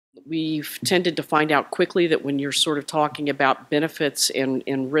we've tended to find out quickly that when you're sort of talking about benefits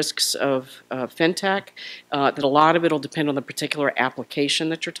and risks of FinTech, that a lot of it will depend on the particular application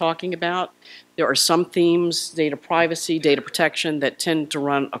that you're talking about. There are some themes, data privacy, data protection, that tend to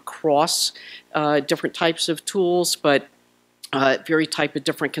run across different types of tools, but very type of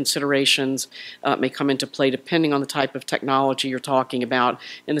different considerations may come into play depending on the type of technology you're talking about.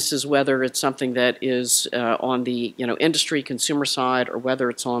 And this is whether it's something that is on the industry consumer side or whether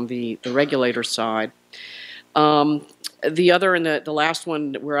it's on the regulator side. The other and the last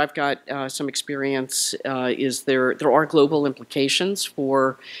one where I've got some experience is there are global implications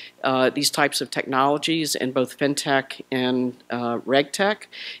for these types of technologies in both FinTech and RegTech.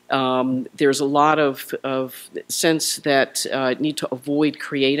 There's a lot of sense that need to avoid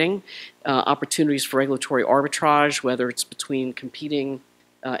creating opportunities for regulatory arbitrage, whether it's between competing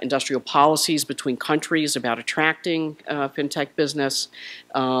industrial policies between countries about attracting FinTech business,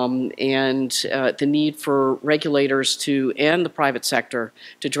 and the need for regulators and the private sector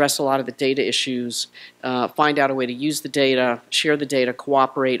to address a lot of the data issues, find out a way to use the data, share the data,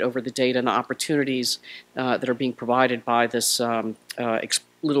 cooperate over the data and the opportunities that are being provided by this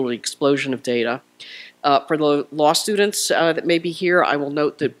literally explosion of data. For the law students that may be here, I will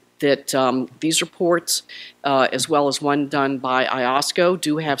note that these reports, as well as one done by IOSCO,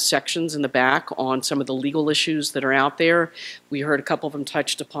 do have sections in the back on some of the legal issues that are out there. We heard a couple of them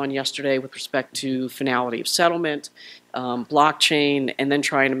touched upon yesterday with respect to finality of settlement, blockchain, and then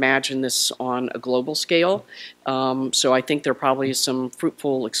try and imagine this on a global scale. So I think there probably is some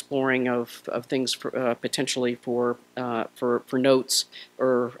fruitful exploring of things for, potentially for notes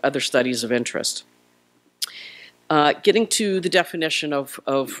or other studies of interest. Getting to the definition of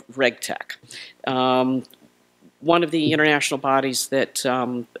RegTech. One of the international bodies that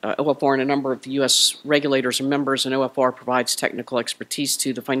OFR and a number of the U.S. regulators are members, and OFR provides technical expertise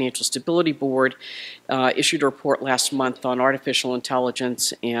to the Financial Stability Board, issued a report last month on artificial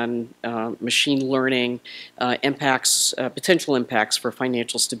intelligence and machine learning potential impacts for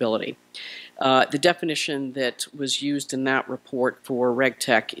financial stability. The definition that was used in that report for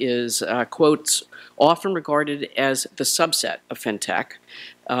RegTech is, quotes, often regarded as the subset of FinTech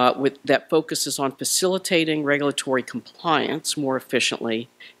that focuses on facilitating regulatory compliance more efficiently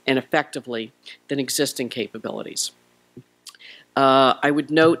and effectively than existing capabilities. I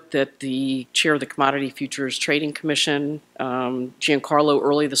would note that the chair of the Commodity Futures Trading Commission, Giancarlo,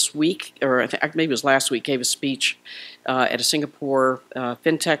 early this week, or I think maybe it was last week, gave a speech at a Singapore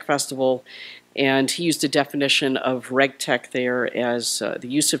FinTech festival, and he used a definition of RegTech there as the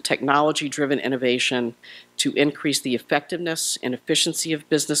use of technology-driven innovation to increase the effectiveness and efficiency of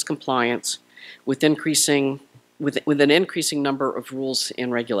business compliance with an increasing number of rules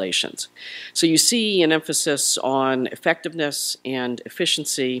and regulations. So you see an emphasis on effectiveness and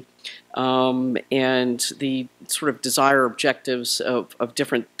efficiency and the sort of desire objectives of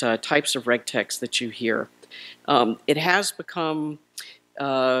different types of RegTechs that you hear. It has become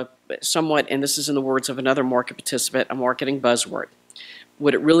somewhat, and this is in the words of another market participant, a marketing buzzword.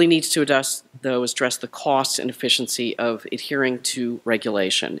 What it really needs to address, though, is address the costs and efficiency of adhering to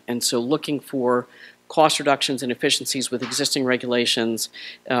regulation. And so looking for cost reductions and efficiencies with existing regulations,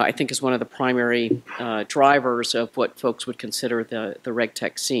 I think, is one of the primary drivers of what folks would consider the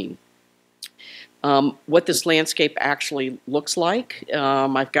RegTech scene. What this landscape actually looks like,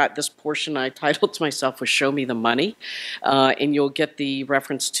 I've got this portion I titled to myself was Show Me the Money, and you'll get the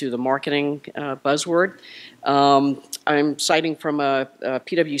reference to the marketing buzzword. I'm citing from a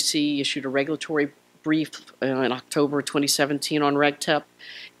PwC issued a regulatory brief in October 2017 on RegTech,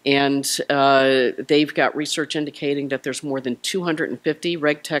 and they've got research indicating that there's more than 250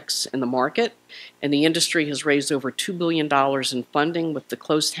 RegTechs in the market, and the industry has raised over $2 billion in funding, with the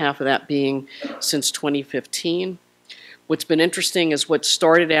close half of that being since 2015. What's been interesting is what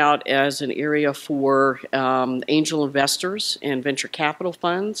started out as an area for angel investors and venture capital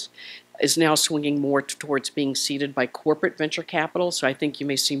funds is now swinging more towards being seeded by corporate venture capital. So I think you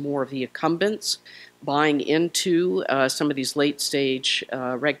may see more of the incumbents buying into some of these late-stage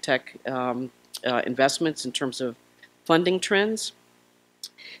RegTech investments in terms of funding trends.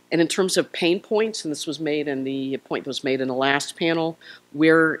 And in terms of pain points, and this was made in the point that was made in the last panel,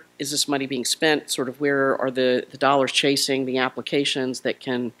 where is this money being spent? Sort of where are the dollars chasing the applications that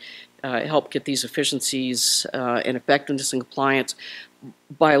can help get these efficiencies and effectiveness and compliance?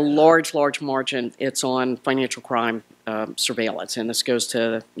 by a large, large margin, it's on financial crime surveillance, and this goes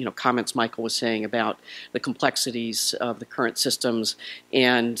to comments Michael was saying about the complexities of the current systems,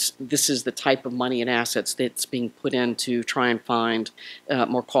 and this is the type of money and assets that's being put in to try and find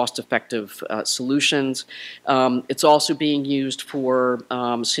more cost-effective solutions. It's also being used for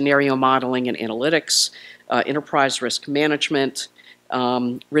scenario modeling and analytics, enterprise risk management,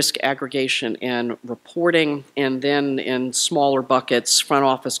 risk aggregation and reporting, and then in smaller buckets, front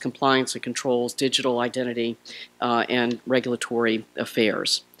office compliance and controls, digital identity, and regulatory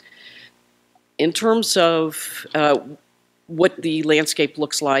affairs. In terms of what the landscape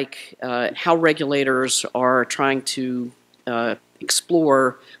looks like, how regulators are trying to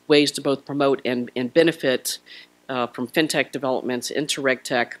explore ways to both promote and benefit from FinTech developments into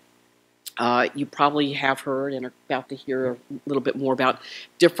RegTech, you probably have heard and are about to hear a little bit more about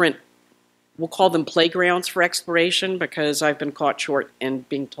different, we'll call them playgrounds for exploration, because I've been caught short in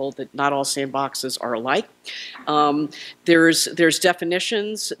being told that not all sandboxes are alike. There's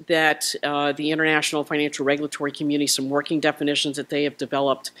definitions that the international financial regulatory community, some working definitions that they have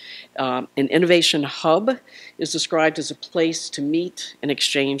developed. An innovation hub is described as a place to meet and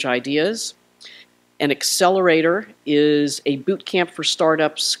exchange ideas. An accelerator is a boot camp for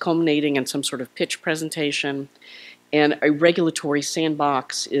startups culminating in some sort of pitch presentation. And a regulatory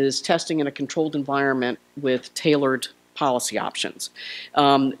sandbox is testing in a controlled environment with tailored policy options.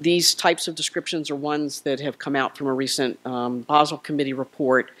 These types of descriptions are ones that have come out from a recent Basel Committee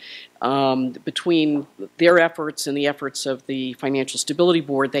report. Between their efforts and the efforts of the Financial Stability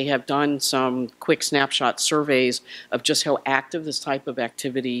Board, they have done some quick snapshot surveys of just how active this type of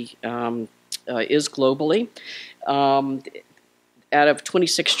activity is globally. Out of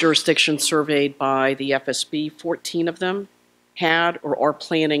 26 jurisdictions surveyed by the FSB, 14 of them had or are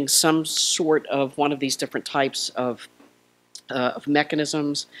planning some sort of one of these different types of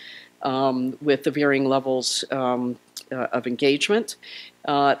mechanisms with the varying levels of engagement.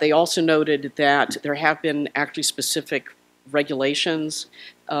 They also noted that there have been actually specific regulations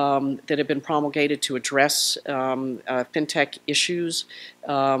that have been promulgated to address FinTech issues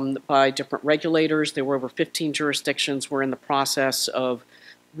by different regulators. There were over 15 jurisdictions were in the process of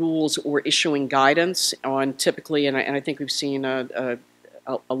rules or issuing guidance on typically, and I think we've seen a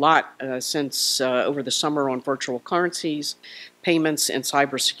lot since over the summer on virtual currencies, payments, and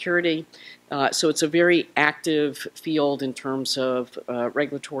cybersecurity. So it's a very active field in terms of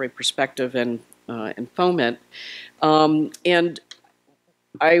regulatory perspective and foment. And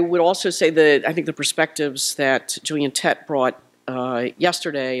I would also say that I think the perspectives that Julian Tett brought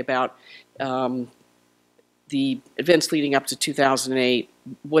yesterday about the events leading up to 2008,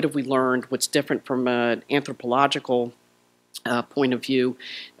 what have we learned, what's different from an anthropological point of view.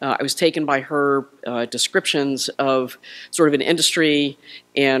 I was taken by her descriptions of sort of an industry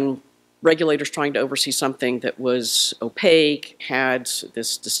and regulators trying to oversee something that was opaque, had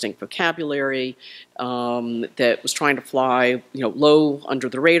this distinct vocabulary, that was trying to fly, low under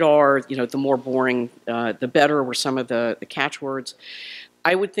the radar. The more boring, the better were some of the catchwords.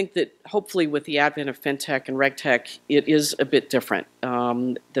 I would think that hopefully with the advent of FinTech and RegTech, it is a bit different.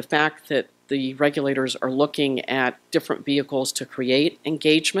 The fact that the regulators are looking at different vehicles to create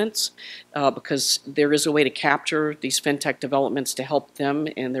engagements because there is a way to capture these FinTech developments to help them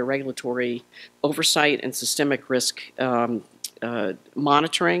in their regulatory oversight and systemic risk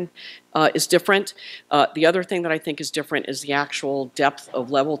monitoring is different. The other thing that I think is different is the actual depth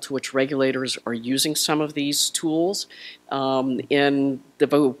of level to which regulators are using some of these tools. In the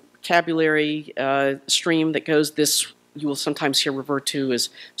vocabulary stream that goes this, you will sometimes hear referred to as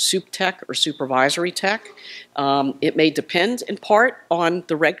soup tech or supervisory tech. It may depend in part on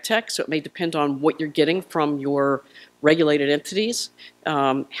the RegTech, so it may depend on what you're getting from your regulated entities,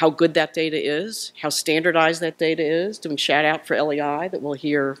 how good that data is, how standardized that data is, doing shout out for LEI that we'll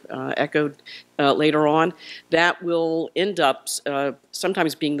hear echoed later on. That will end up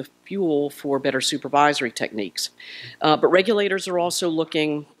sometimes being the fuel for better supervisory techniques. But regulators are also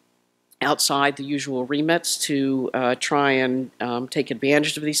looking outside the usual remits to try and take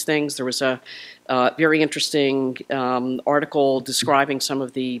advantage of these things. There was a very interesting article describing some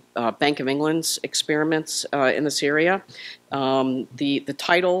of the Bank of England's experiments in this area. The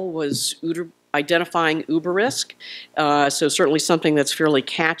title was Identifying Uber Risk, so certainly something that's fairly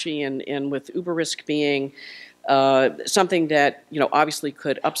catchy, and with Uber Risk being something that obviously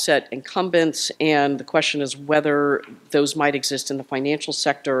could upset incumbents, and the question is whether those might exist in the financial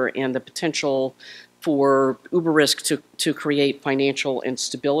sector and the potential for Uber Risk to create financial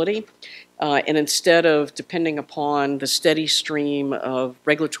instability. And instead of depending upon the steady stream of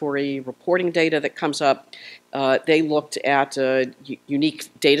regulatory reporting data that comes up, They looked at a unique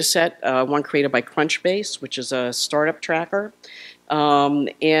data set, one created by Crunchbase, which is a startup tracker.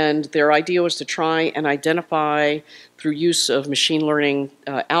 And their idea was to try and identify, through use of machine learning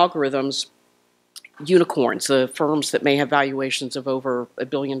algorithms, unicorns, the firms that may have valuations of over $1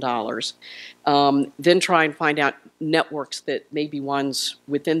 billion. Then try and find out networks that may be ones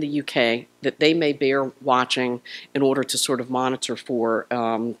within the UK that they may bear watching in order to sort of monitor for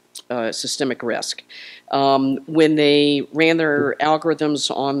systemic risk. When they ran their algorithms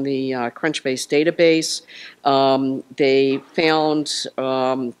on the Crunchbase database, they found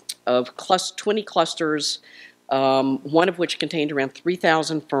of 20 clusters, one of which contained around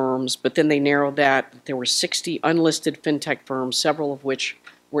 3,000 firms, but then they narrowed that. There were 60 unlisted FinTech firms, several of which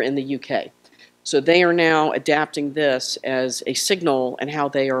were in the UK. So they are now adapting this as a signal in how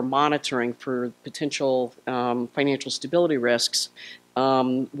they are monitoring for potential financial stability risks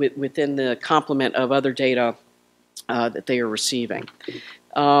within the complement of other data that they are receiving.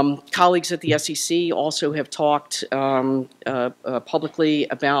 Colleagues at the SEC also have talked publicly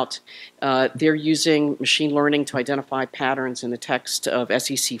about they're using machine learning to identify patterns in the text of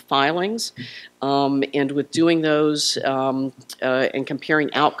SEC filings. And with doing those and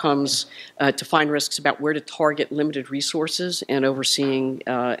comparing outcomes to find risks about where to target limited resources and overseeing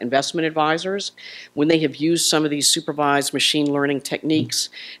investment advisors, when they have used some of these supervised machine learning techniques,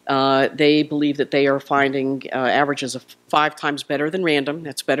 they believe that they are finding averages of 5 times better than random.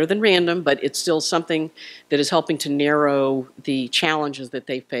 That's better than random, but it's still something that is helping to narrow the challenges that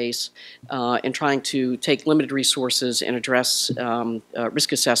they face in trying to take limited resources and address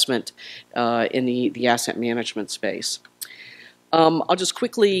risk assessment in the asset management space. I'll just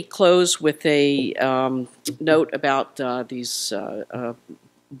quickly close with a note about these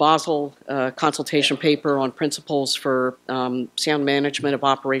Basel consultation paper on principles for sound management of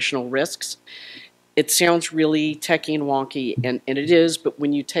operational risks. It sounds really techy and wonky, and it is, but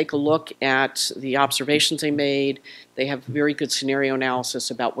when you take a look at the observations they made, they have very good scenario analysis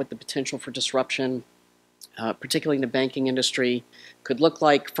about what the potential for disruption, particularly in the banking industry, could look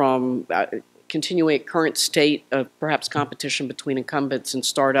like from continuing at current state of perhaps competition between incumbents and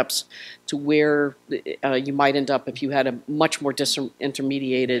startups to where you might end up if you had a much more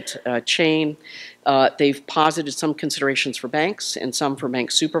disintermediated chain. They've posited some considerations for banks and some for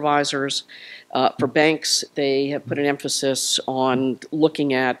bank supervisors. For banks, they have put an emphasis on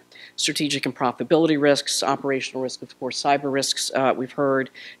looking at strategic and profitability risks, operational risks, of course, cyber risks we've heard,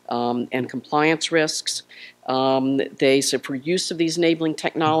 and compliance risks. They said for use of these enabling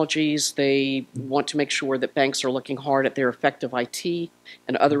technologies, they want to make sure that banks are looking hard at their effective IT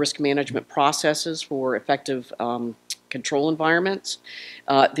and other risk management processes for effective control environments.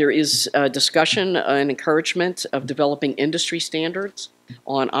 There is discussion and encouragement of developing industry standards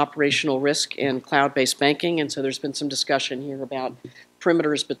on operational risk and cloud-based banking, and so there's been some discussion here about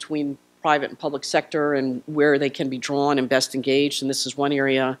perimeters between private and public sector and where they can be drawn and best engaged, and this is one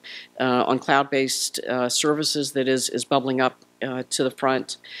area on cloud-based services that is bubbling up to the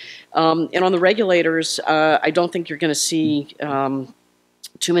front. And on the regulators, I don't think you're going to see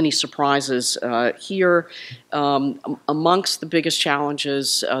too many surprises here. Amongst the biggest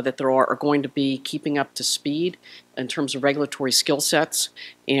challenges that there are going to be keeping up to speed in terms of regulatory skill sets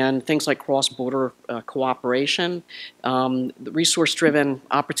and things like cross-border cooperation. The resource-driven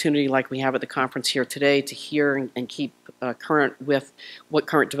opportunity like we have at the conference here today to hear and keep current with what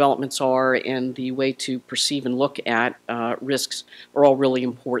current developments are and the way to perceive and look at risks are all really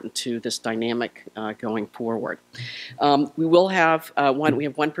important to this dynamic going forward. We will have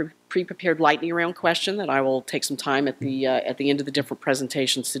one pre-prepared lightning round question that I will take some time at the end of the different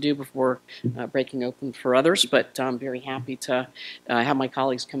presentations to do before breaking open for others, but I'm very happy to have my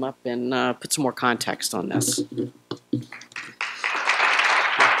colleagues come up and put some more context on this.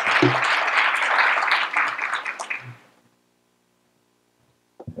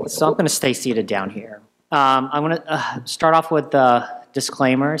 So I'm going to stay seated down here. I'm going to start off with the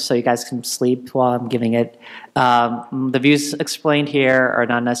disclaimer so you guys can sleep while I'm giving it. The views explained here are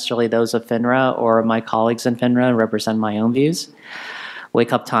not necessarily those of FINRA or my colleagues in FINRA and represent my own views.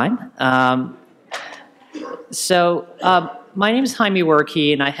 Wake up time. My name is Jaime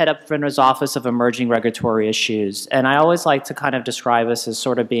Werke, and I head up FINRA's Office of Emerging Regulatory Issues. And I always like to kind of describe us as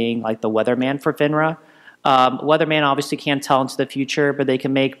sort of being like the weatherman for FINRA. Weatherman obviously can't tell into the future, but they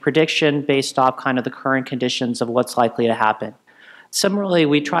can make prediction based off kind of the current conditions of what's likely to happen. Similarly,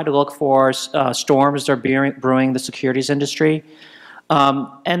 we try to look for storms that are brewing the securities industry,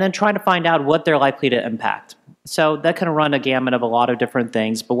 and then try to find out what they're likely to impact. So that can run a gamut of a lot of different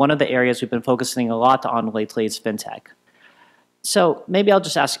things, but one of the areas we've been focusing a lot on lately is FinTech. So maybe I'll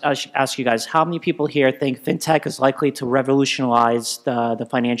just ask you guys, how many people here think FinTech is likely to revolutionize the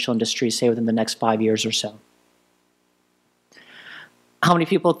financial industry, say, within the next 5 years or so? How many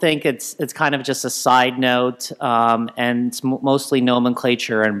people think it's kind of just a side note and it's mostly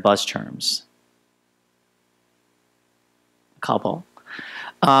nomenclature and buzz terms? A couple.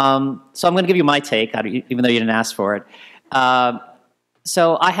 So I'm going to give you my take, even though you didn't ask for it.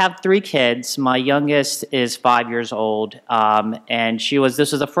 So I have 3 kids. My youngest is 5 years old, and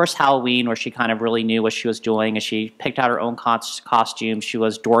this was the first Halloween where she kind of really knew what she was doing, and she picked out her own costume. She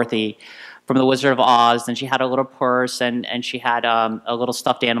was Dorothy from The Wizard of Oz, and she had a little purse, and she had a little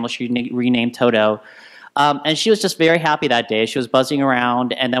stuffed animal she renamed Toto. And she was just very happy that day. She was buzzing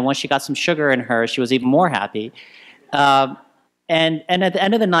around, and then once she got some sugar in her, she was even more happy. And at the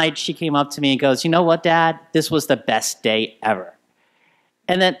end of the night, she came up to me and goes, "You know what, Dad? This was the best day ever."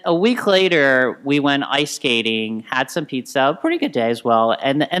 And then a week later, we went ice skating, had some pizza, pretty good day as well.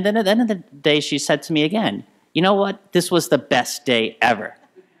 And then at the end of the day, she said to me again, "You know what? This was the best day ever."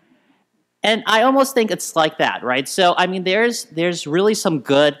 And I almost think it's like that, right? So, I mean, there's really some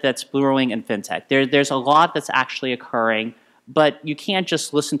good that's brewing in FinTech. There's a lot that's actually occurring, but you can't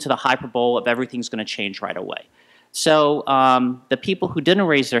just listen to the hyperbole of everything's going to change right away. So the people who didn't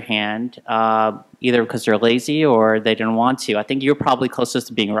raise their hand, either because they're lazy or they didn't want to, I think you're probably closest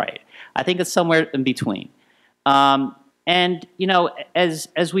to being right. I think it's somewhere in between. And you know,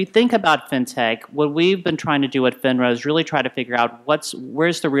 as we think about FinTech, what we've been trying to do at FINRA is really try to figure out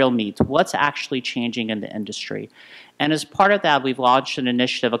where's the real meat, what's actually changing in the industry. And as part of that, we've launched an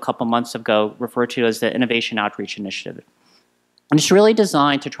initiative a couple months ago referred to as the Innovation Outreach Initiative. And it's really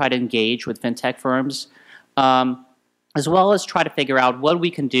designed to try to engage with FinTech firms, as well as try to figure out what we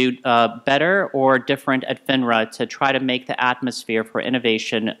can do better or different at FINRA to try to make the atmosphere for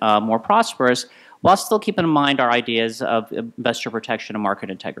innovation more prosperous, while still keeping in mind our ideas of investor protection and market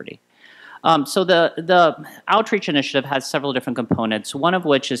integrity. So the outreach initiative has several different components, one of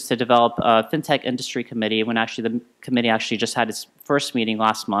which is to develop a FinTech industry committee, when actually the committee actually just had its first meeting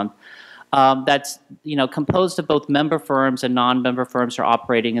last month. That's composed of both member firms and non-member firms who are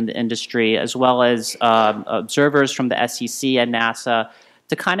operating in the industry, as well as observers from the SEC and NASA,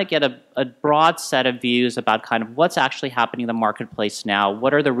 to kind of get a broad set of views about kind of what's actually happening in the marketplace now,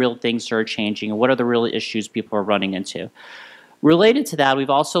 what are the real things that are changing, and what are the real issues people are running into. Related to that, we've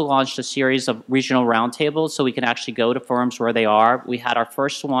also launched a series of regional roundtables so we can actually go to firms where they are. We had our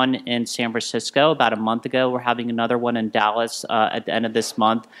first one in San Francisco about a month ago. We're having another one in Dallas at the end of this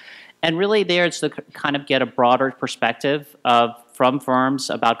month. And really there it's to kind of get a broader perspective from firms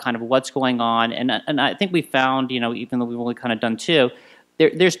about kind of what's going on. And I think we found, even though we've only kind of done 2,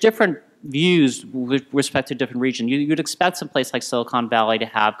 there's different views with respect to different regions. You'd expect some place like Silicon Valley to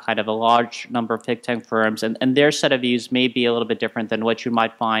have kind of a large number of FinTech firms, and their set of views may be a little bit different than what you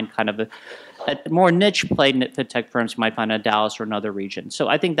might find kind of a more niche play FinTech firms you might find in Dallas or another region. So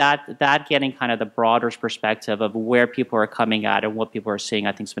I think that getting kind of the broader perspective of where people are coming at and what people are seeing,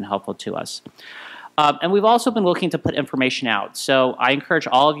 I think has been helpful to us. And we've also been looking to put information out. So I encourage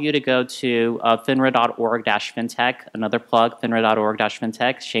all of you to go to finra.org-fintech, another plug,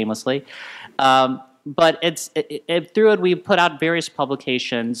 finra.org-fintech, shamelessly. But through it, we put out various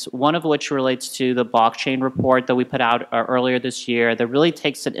publications, one of which relates to the blockchain report that we put out earlier this year that really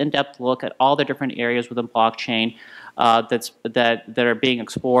takes an in-depth look at all the different areas within blockchain that are being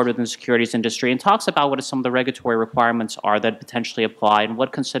explored within the securities industry, and talks about what some of the regulatory requirements are that potentially apply and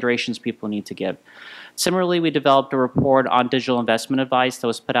what considerations people need to give. Similarly, we developed a report on digital investment advice that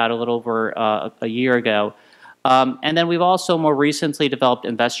was put out a little over a year ago. And then we've also more recently developed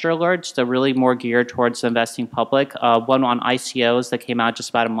investor alerts that are really more geared towards the investing public. One on ICOs that came out just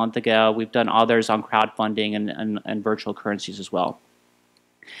about a month ago. We've done others on crowdfunding and virtual currencies as well.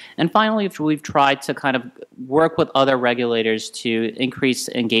 And finally, we've tried to kind of work with other regulators to increase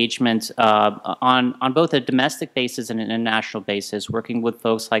engagement on both a domestic basis and an international basis, working with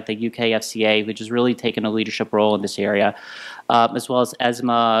folks like the UK FCA, which has really taken a leadership role in this area, as well as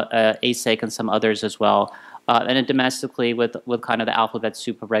ESMA, ASIC, and some others as well. And then domestically with kind of the alphabet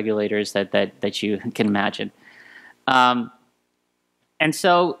soup of regulators that you can imagine. And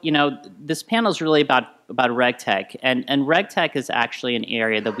so, this panel is really about RegTech, and RegTech is actually an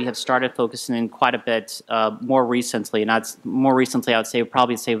area that we have started focusing in quite a bit more recently, and that's more recently I would say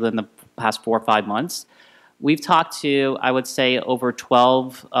probably within the past 4 or 5 months. We've talked to, I would say, over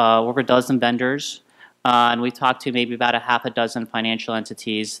a dozen vendors, and we've talked to maybe about a half a dozen financial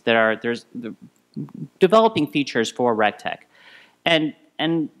entities that are developing features for RegTech. And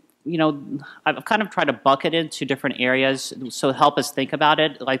I've kind of tried to bucket into different areas so help us think about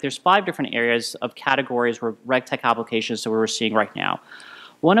it. Like there's 5 different areas of categories where RegTech applications that we're seeing right now.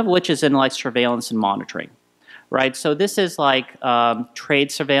 One of which is in like surveillance and monitoring, right? So this is like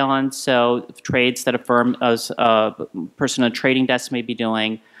trade surveillance, so trades that a firm, as a person on a trading desk may be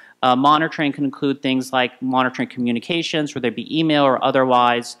doing. Monitoring can include things like monitoring communications, whether it be email or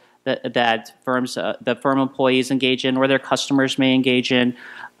otherwise, that the firm employees engage in or their customers may engage in,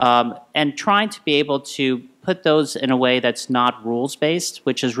 and trying to be able to put those in a way that's not rules-based,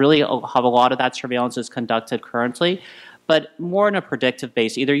 which is really how a lot of that surveillance is conducted currently, but more in a predictive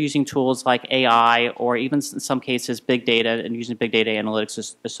base, either using tools like AI or even in some cases big data and using big data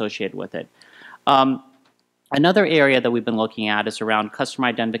analytics associated with it. Another area that we've been looking at is around customer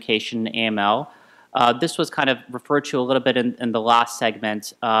identification and AML. This was kind of referred to a little bit in the last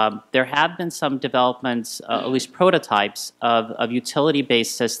segment. There have been some developments, at least prototypes, of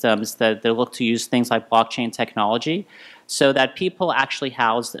utility-based systems that look to use things like blockchain technology so that people actually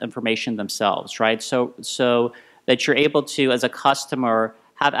house the information themselves, right? So that you're able to, as a customer,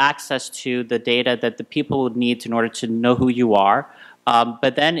 have access to the data that the people would need in order to know who you are,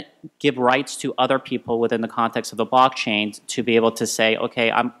 but then give rights to other people within the context of the blockchain to be able to say,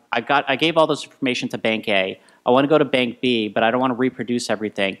 okay, I gave all this information to Bank A. I want to go to Bank B, but I don't want to reproduce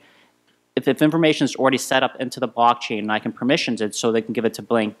everything. If information is already set up into the blockchain and I can permissions it so they can give it to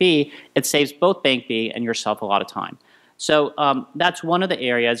Bank B, it saves both Bank B and yourself a lot of time. So that's one of the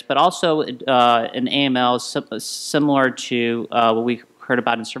areas, but also in AML, similar to what we heard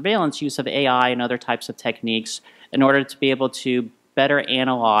about in surveillance, use of AI and other types of techniques in order to be able to better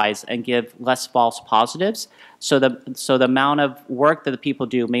analyze and give less false positives. So the amount of work that the people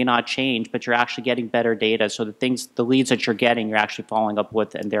do may not change, but you're actually getting better data. So the leads that you're getting, you're actually following up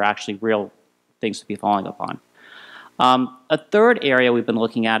with, and they're actually real things to be following up on. A third area we've been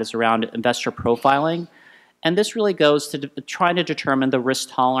looking at is around investor profiling. And this really goes to trying to determine the risk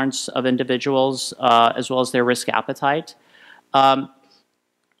tolerance of individuals as well as their risk appetite.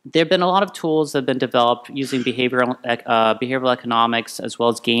 There have been a lot of tools that have been developed using behavioral economics as well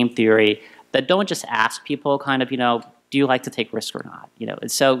as game theory that don't just ask people kind of, do you like to take risk or not?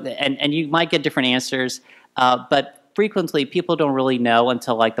 And you might get different answers, but frequently people don't really know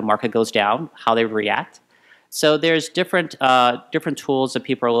until like the market goes down how they react. So there's different tools that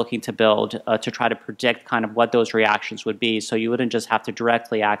people are looking to build to try to predict kind of what those reactions would be. So you wouldn't just have to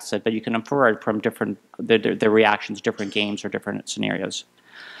directly ask it, but you can infer it from the reactions, different games or different scenarios.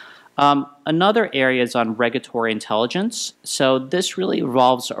 Another area is on regulatory intelligence. So this really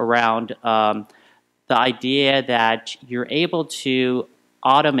revolves around the idea that you're able to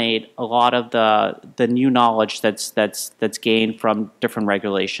automate a lot of the new knowledge that's gained from different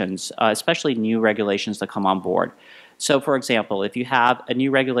regulations, especially new regulations that come on board. So, for example, if you have a new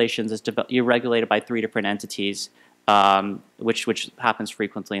regulation that's you're regulated by 3 different entities, which happens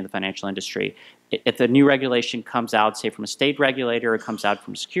frequently in the financial industry. If the new regulation comes out, say from a state regulator, or comes out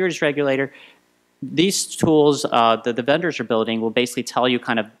from a securities regulator, these tools the vendors are building will basically tell you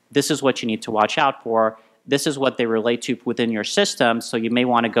kind of this is what you need to watch out for. This is what they relate to within your system, so you may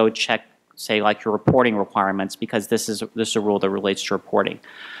want to go check, say, like your reporting requirements because this is a rule that relates to reporting.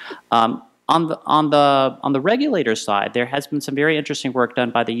 On the regulator side, there has been some very interesting work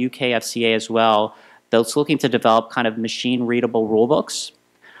done by the UK FCA as well that's looking to develop kind of machine-readable rulebooks.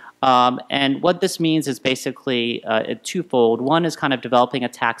 And what this means is basically twofold. One is kind of developing a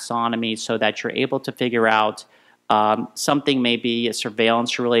taxonomy so that you're able to figure out something may be a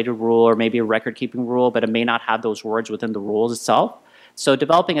surveillance-related rule or maybe a record-keeping rule, but it may not have those words within the rules itself. So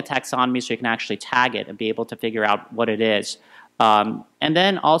developing a taxonomy so you can actually tag it and be able to figure out what it is. And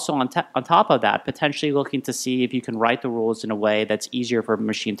then also on top of that, potentially looking to see if you can write the rules in a way that's easier for a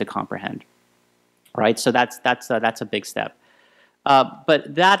machine to comprehend. Right? So that's a big step.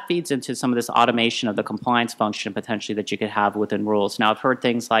 But that feeds into some of this automation of the compliance function potentially that you could have within rules. Now, I've heard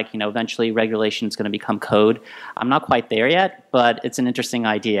things like, eventually regulation is going to become code. I'm not quite there yet, but it's an interesting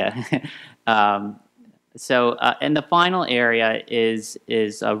idea. And the final area is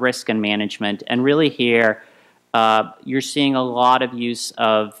risk and management. And really here, you're seeing a lot of use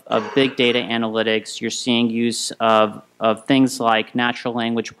of big data analytics. You're seeing use of things like natural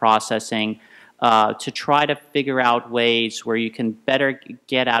language processing, to try to figure out ways where you can better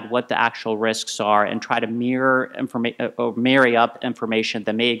get at what the actual risks are and try to marry up information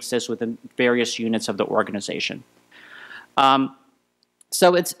that may exist within various units of the organization.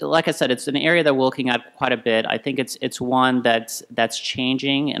 So it's, like I said, it's an area that we're looking at quite a bit. I think it's one that's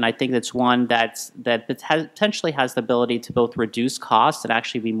changing, and I think it's one that potentially has the ability to both reduce costs and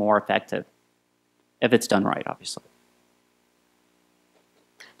actually be more effective if it's done right, obviously.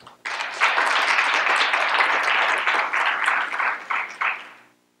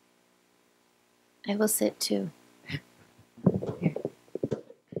 I will sit too. Here.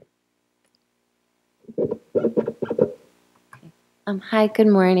 Hi, good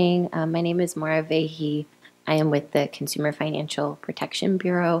morning. My name is Maura Vehi. I am with the Consumer Financial Protection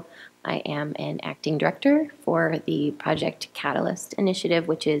Bureau. I am an acting director for the Project Catalyst initiative,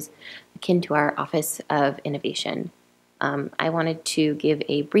 which is akin to our Office of Innovation. I wanted to give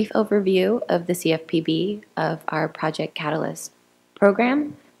a brief overview of the CFPB, of our Project Catalyst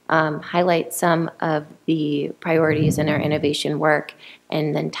program, highlight some of the priorities in our innovation work,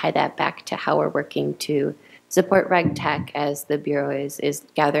 and then tie that back to how we're working to support RegTech as the Bureau is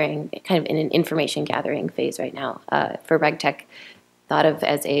gathering, kind of in an information gathering phase right now for RegTech, thought of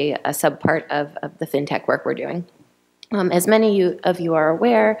as a subpart of the FinTech work we're doing. As many of you are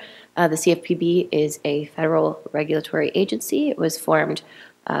aware, the CFPB is a federal regulatory agency. It was formed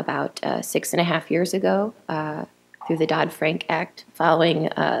about 6.5 years ago through the Dodd-Frank Act following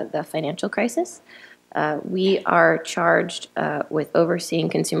the financial crisis. We are charged with overseeing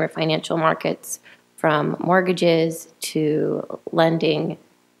consumer financial markets from mortgages to lending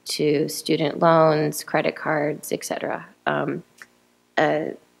to student loans, credit cards, etc.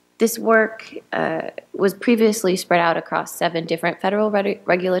 This work was previously spread out across 7 different federal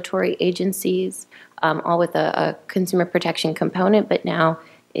regulatory agencies, all with a consumer protection component, but now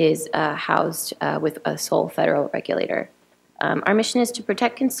is housed with a sole federal regulator. Our mission is to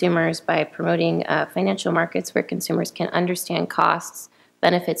protect consumers by promoting financial markets where consumers can understand costs,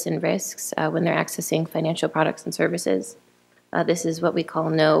 benefits, and risks when they're accessing financial products and services. This is what we call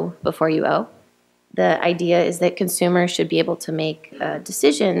know before you owe. The idea is that consumers should be able to make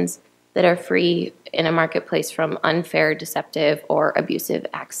decisions that are free in a marketplace from unfair, deceptive, or abusive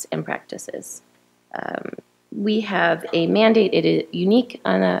acts and practices. We have a mandate. It is unique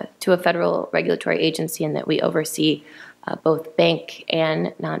to a federal regulatory agency in that we oversee both bank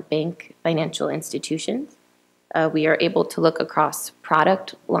and non-bank financial institutions. We are able to look across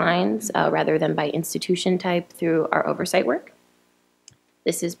product lines rather than by institution type through our oversight work.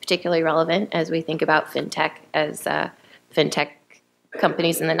 This is particularly relevant as we think about FinTech, as FinTech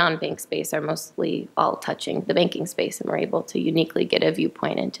companies in the non-bank space are mostly all touching the banking space, and we're able to uniquely get a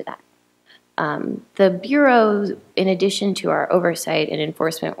viewpoint into that. The Bureau, in addition to our oversight and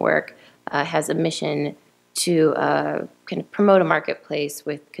enforcement work, has a mission to kind of promote a marketplace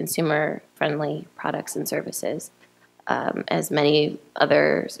with consumer-friendly products and services. As many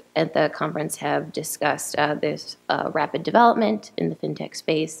others at the conference have discussed, there's rapid development in the FinTech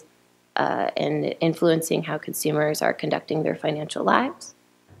space and influencing how consumers are conducting their financial lives.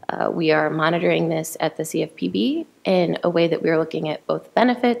 We are monitoring this at the CFPB in a way that we are looking at both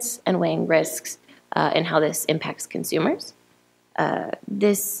benefits and weighing risks and how this impacts consumers. Our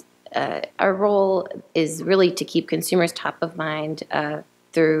role is really to keep consumers top of mind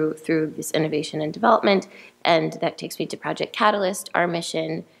through this innovation and development, and that takes me to Project Catalyst. Our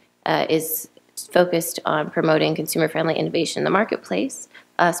mission is focused on promoting consumer-friendly innovation in the marketplace,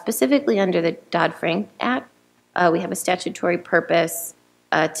 specifically under the Dodd-Frank Act. We have a statutory purpose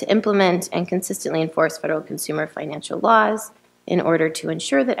to implement and consistently enforce federal consumer financial laws in order to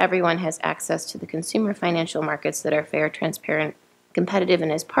ensure that everyone has access to the consumer financial markets that are fair, transparent, competitive,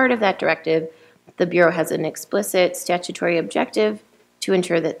 and as part of that directive, the Bureau has an explicit statutory objective to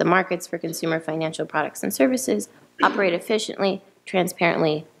ensure that the markets for consumer financial products and services operate efficiently,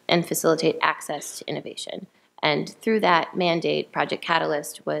 transparently, and facilitate access to innovation. And through that mandate, Project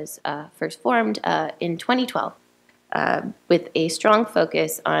Catalyst was first formed in 2012 with a strong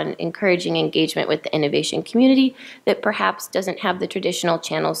focus on encouraging engagement with the innovation community that perhaps doesn't have the traditional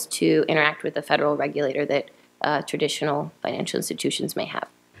channels to interact with the federal regulator that traditional financial institutions may have.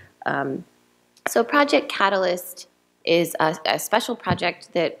 So Project Catalyst is a special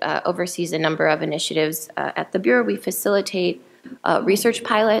project that oversees a number of initiatives at the Bureau. We facilitate research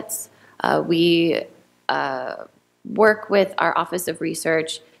pilots. We work with our Office of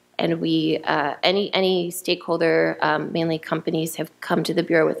Research, and we any stakeholder, mainly companies, have come to the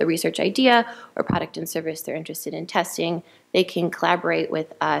Bureau with a research idea or product and service they're interested in testing. They can collaborate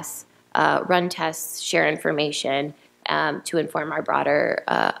with us, run tests, share information to inform our broader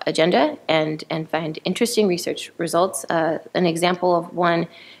agenda and find interesting research results. An example of one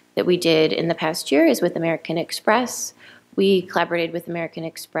that we did in the past year is with American Express. We collaborated with American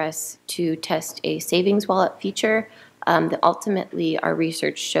Express to test a savings wallet feature that ultimately our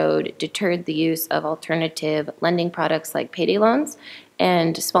research showed deterred the use of alternative lending products like payday loans,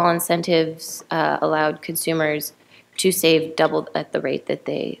 and small incentives allowed consumers to save double at the rate that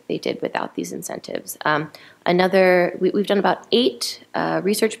they did without these incentives. We've done about 8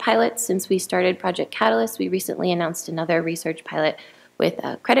 research pilots since we started Project Catalyst. We recently announced another research pilot with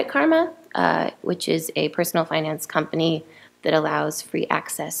Credit Karma which is a personal finance company that allows free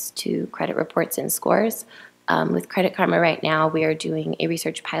access to credit reports and scores. With Credit Karma right now, we are doing a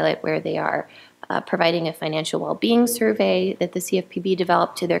research pilot where they are providing a financial well-being survey that the CFPB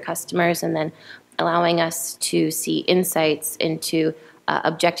developed to their customers, and then allowing us to see insights into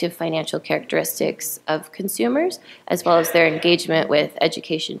objective financial characteristics of consumers, as well as their engagement with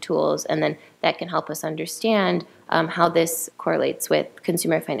education tools, and then that can help us understand how this correlates with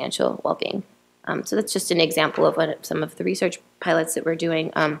consumer financial well-being. So that's just an example of some of the research pilots that we're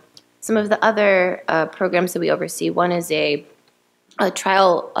doing. Some of the other programs that we oversee, one is a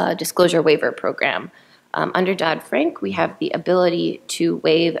trial disclosure waiver program. Under Dodd-Frank, we have the ability to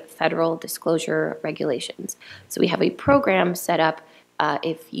waive federal disclosure regulations. So we have a program set up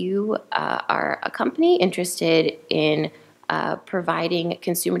if you are a company interested in providing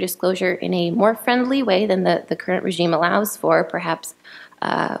consumer disclosure in a more friendly way than the current regime allows for, perhaps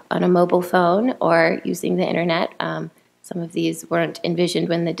on a mobile phone or using the internet. Some of these weren't envisioned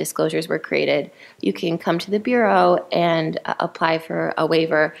when the disclosures were created. You can come to the Bureau and apply for a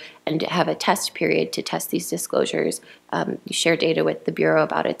waiver and have a test period to test these disclosures. You share data with the Bureau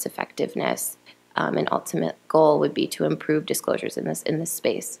about its effectiveness. An ultimate goal would be to improve disclosures in this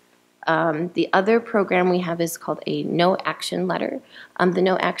space. The other program we have is called a No Action Letter. The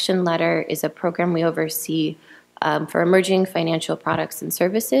No Action Letter is a program we oversee for emerging financial products and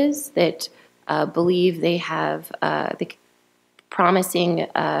services that believe they have the promising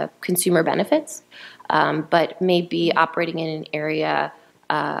consumer benefits, but may be operating in an area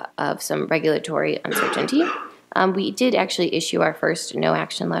of some regulatory uncertainty. We did actually issue our first no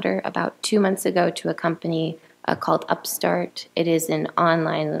action letter about 2 months ago to a company called Upstart. It is an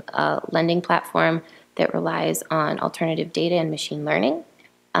online lending platform that relies on alternative data and machine learning.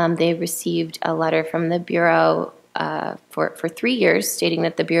 They received a letter from the Bureau for 3 years stating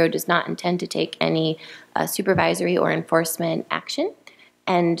that the Bureau does not intend to take any supervisory or enforcement action.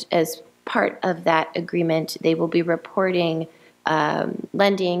 And as part of that agreement, they will be reporting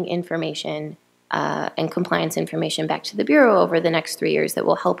lending information and compliance information back to the Bureau over the next 3 years that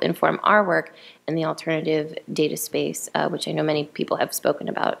will help inform our work in the alternative data space, which I know many people have spoken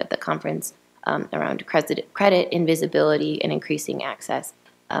about at the conference around credit invisibility and increasing access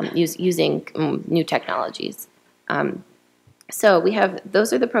using new technologies. So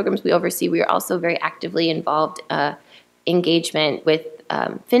those are the programs we oversee. We are also very actively involved engagement with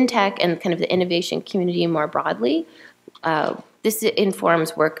FinTech and kind of the innovation community more broadly. This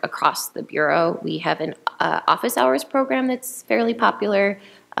informs work across the Bureau. We have an office hours program that's fairly popular.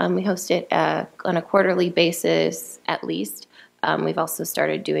 We host it on a quarterly basis at least. We've also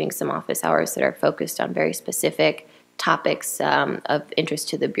started doing some office hours that are focused on very specific topics of interest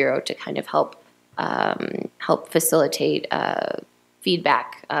to the Bureau to kind of help facilitate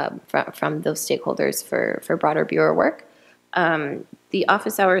feedback from those stakeholders for broader Bureau work. The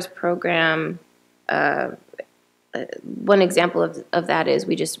office hours program, one example of that is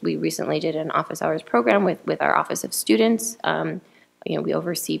we recently did an office hours program with our Office of Students. We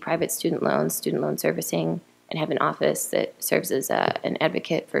oversee private student loan servicing, and have an office that serves as an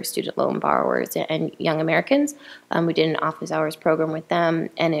advocate for student loan borrowers and young Americans. We did an office hours program with them,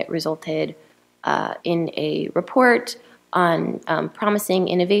 and it resulted in a report on promising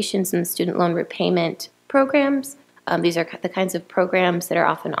innovations in the student loan repayment programs. These are the kinds of programs that are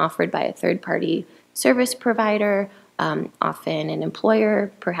often offered by a third-party service provider, often an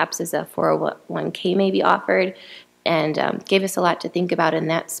employer, perhaps as a 401k may be offered, and gave us a lot to think about in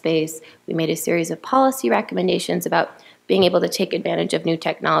that space. We made a series of policy recommendations about being able to take advantage of new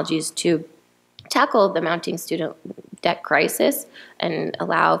technologies to tackle the mounting student debt crisis and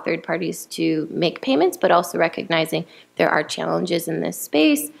allow third parties to make payments, but also recognizing there are challenges in this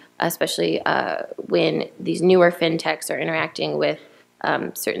space, especially when these newer fintechs are interacting with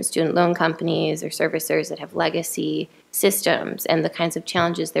certain student loan companies or servicers that have legacy systems and the kinds of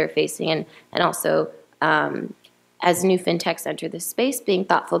challenges they're facing, and also as new fintechs enter this space, being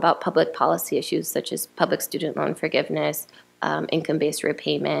thoughtful about public policy issues such as public student loan forgiveness, income-based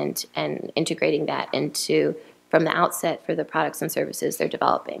repayment, and integrating that into from the outset for the products and services they're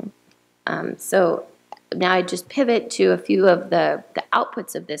developing. So now I just pivot to a few of the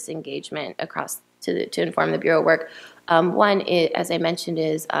outputs of this engagement across to inform the Bureau work. One, as I mentioned,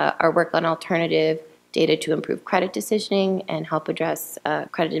 is our work on alternative data to improve credit decisioning and help address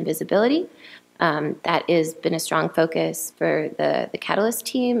credit invisibility. That has been a strong focus for the Catalyst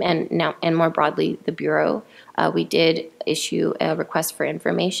team and more broadly the Bureau. We did issue a request for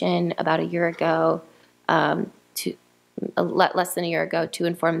information about less than a year ago to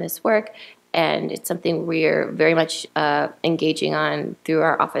inform this work, and it's something we're very much engaging on through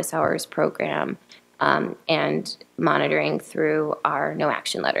our office hours program and monitoring through our no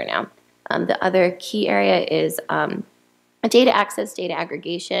action letter now. The other key area is data access, data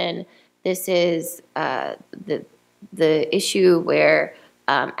aggregation. This is the issue where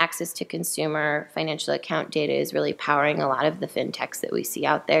access to consumer financial account data is really powering a lot of the fintechs that we see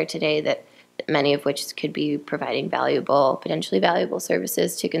out there today, that many of which could be providing potentially valuable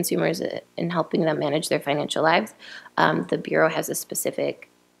services to consumers in helping them manage their financial lives. The Bureau has a specific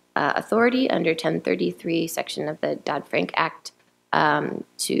authority under 1033 section of the Dodd-Frank Act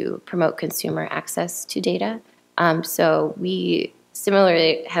to promote consumer access to data. So we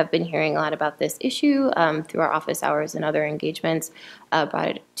similarly have been hearing a lot about this issue through our office hours and other engagements, brought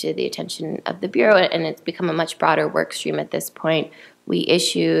it to the attention of the Bureau, and it's become a much broader work stream at this point. We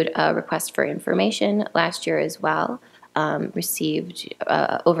issued a request for information last year as well, received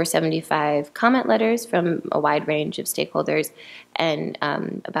over 75 comment letters from a wide range of stakeholders, and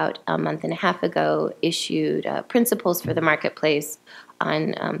about a month and a half ago issued principles for the marketplace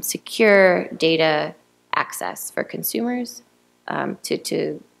on secure data access for consumers,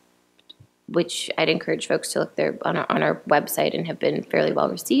 to which I'd encourage folks to look there on our website and have been fairly well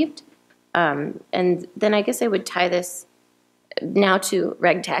received. And then I guess I would tie this now to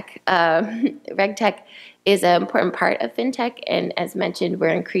RegTech. RegTech is an important part of FinTech, and as mentioned, we're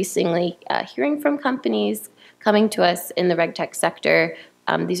increasingly hearing from companies coming to us in the RegTech sector.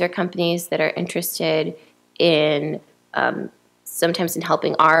 These are companies that are interested in sometimes in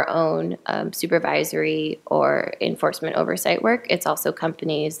helping our own supervisory or enforcement oversight work. It's also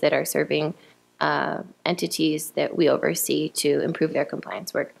companies that are serving entities that we oversee to improve their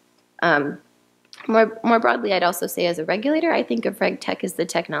compliance work. More broadly, I'd also say as a regulator, I think of RegTech as the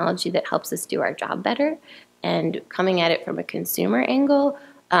technology that helps us do our job better. And coming at it from a consumer angle,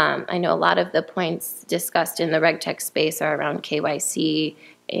 I know a lot of the points discussed in the RegTech space are around KYC,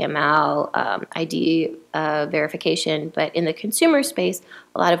 AML, ID verification, but in the consumer space,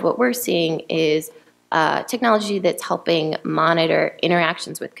 a lot of what we're seeing is technology that's helping monitor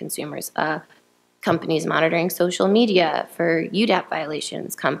interactions with consumers. Companies monitoring social media for UDAP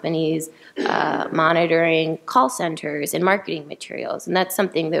violations, companies monitoring call centers and marketing materials, and that's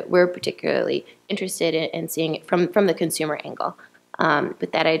something that we're particularly interested in seeing it from the consumer angle.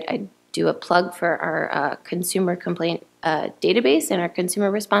 With that, I do a plug for our consumer complaint database, and our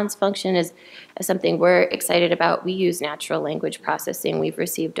consumer response function is something we're excited about. We use natural language processing. We've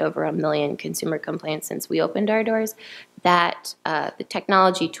received over 1 million consumer complaints since we opened our doors. That the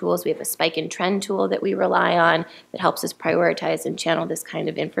technology tools, we have a spike and trend tool that we rely on that helps us prioritize and channel this kind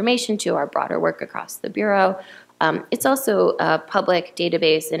of information to our broader work across the Bureau. It's also a public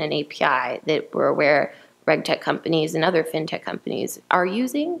database and an API that we're aware RegTech companies and other FinTech companies are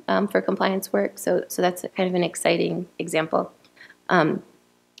using for compliance work. So that's kind of an exciting example.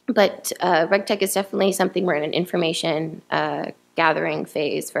 But RegTech is definitely something we're in an information gathering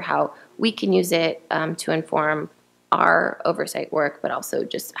phase for how we can use it to inform our oversight work, but also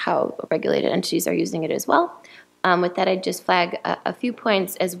just how regulated entities are using it as well. With that, I'd just flag a few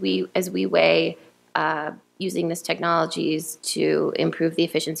points as we weigh using these technologies to improve the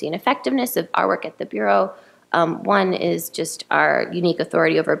efficiency and effectiveness of our work at the Bureau. One is just our unique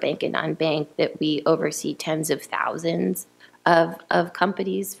authority over bank and non-bank, that we oversee tens of thousands of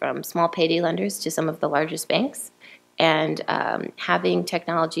companies, from small payday lenders to some of the largest banks. And having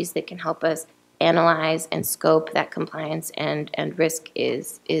technologies that can help us analyze and scope that compliance and risk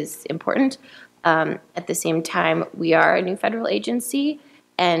is important. At the same time, we are a new federal agency,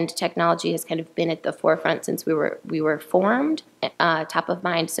 and technology has kind of been at the forefront since we were formed, top of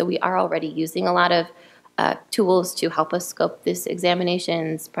mind. So we are already using a lot of tools to help us scope these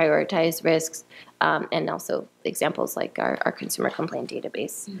examinations, prioritize risks, and also examples like our consumer complaint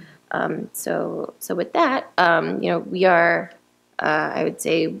database. So with that, we are, I would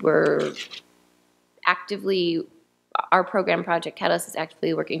say we're actively, our program, Project Catalyst, is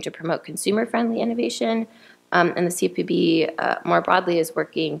actively working to promote consumer-friendly innovation, and the CFPB more broadly is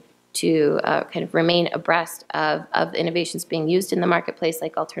working to kind of remain abreast of innovations being used in the marketplace,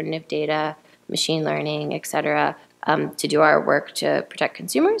 like alternative data, machine learning, et cetera, to do our work to protect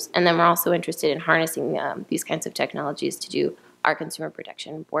consumers. And then we're also interested in harnessing these kinds of technologies to do our consumer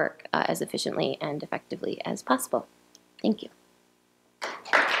protection work as efficiently and effectively as possible. Thank you.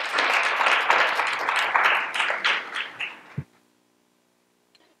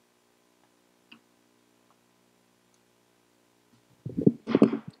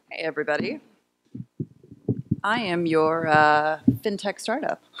 Hey, everybody. I am your FinTech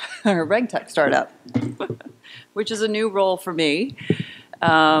startup, or RegTech startup, which is a new role for me.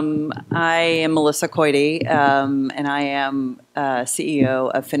 I am Melissa Coity, and I am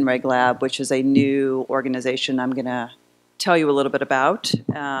CEO of FinRegLab, which is a new organization I'm going to tell you a little bit about.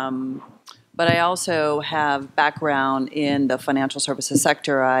 But I also have background in the financial services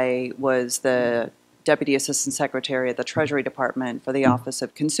sector. I was the Deputy Assistant Secretary at the Treasury Department for the Office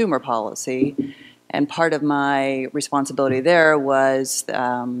of Consumer Policy. And part of my responsibility there was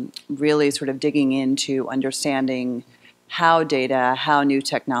really sort of digging into understanding how data, how new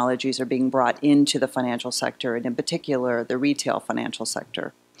technologies are being brought into the financial sector, and in particular, the retail financial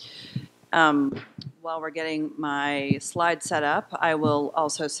sector. While we're getting my slide set up, I will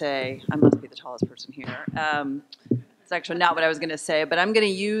also say, I must be the tallest person here. It's actually not what I was going to say, but I'm going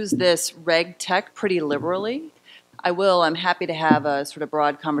to use this RegTech pretty liberally. I'm happy to have a sort of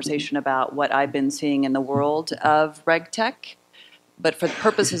broad conversation about what I've been seeing in the world of RegTech. But for the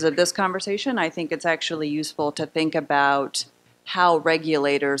purposes of this conversation, I think it's actually useful to think about how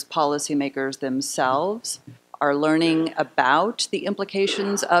regulators, policymakers themselves are learning about the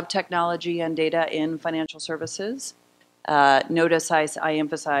implications of technology and data in financial services. Notice I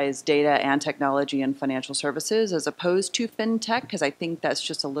emphasize data and technology in financial services as opposed to FinTech, because I think that's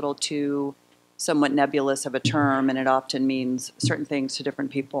just a little too somewhat nebulous of a term, and it often means certain things to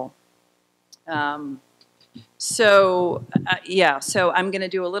different people. So I'm going to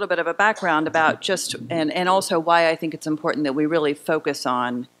do a little bit of a background about and also why I think it's important that we really focus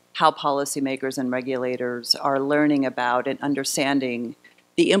on how policymakers and regulators are learning about and understanding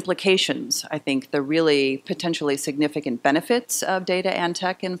the implications, I think, the really potentially significant benefits of data and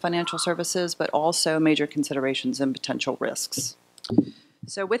tech in financial services, but also major considerations and potential risks.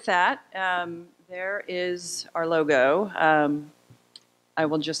 So with that, there is our logo. I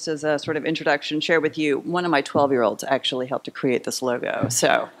will just, as a sort of introduction, share with you, one of my 12-year-olds actually helped to create this logo.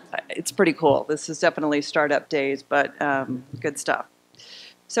 So it's pretty cool. This is definitely startup days, but good stuff.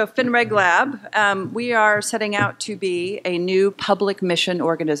 So FinRegLab, we are setting out to be a new public mission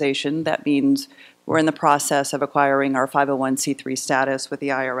organization. That means we're in the process of acquiring our 501c3 status with the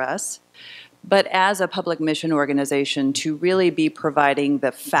IRS. But as a public mission organization, to really be providing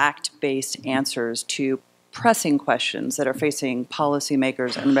the fact-based answers to pressing questions that are facing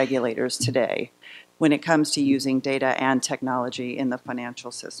policymakers and regulators today when it comes to using data and technology in the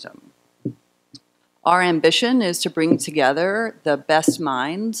financial system. Our ambition is to bring together the best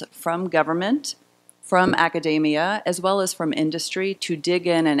minds from government, from academia, as well as from industry to dig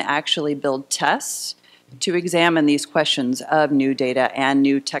in and actually build tests to examine these questions of new data and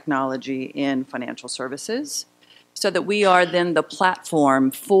new technology in financial services, so that we are then the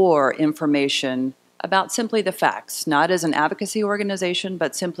platform for information about simply the facts, not as an advocacy organization,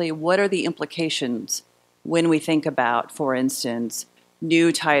 but simply what are the implications when we think about, for instance,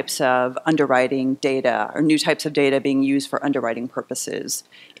 new types of underwriting data or new types of data being used for underwriting purposes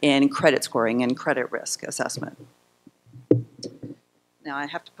in credit scoring and credit risk assessment. Now I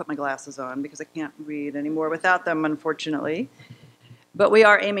have to put my glasses on because I can't read anymore without them, unfortunately. But we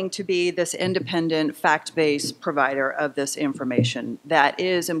are aiming to be this independent, fact-based provider of this information that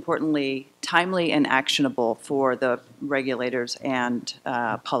is, importantly, timely and actionable for the regulators and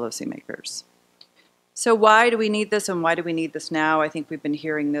policymakers. So why do we need this, and why do we need this now? I think we've been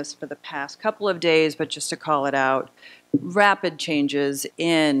hearing this for the past couple of days, but just to call it out, rapid changes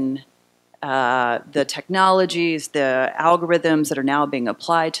in the technologies, the algorithms that are now being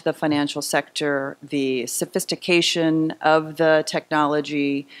applied to the financial sector, the sophistication of the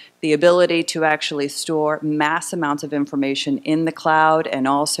technology, the ability to actually store mass amounts of information in the cloud and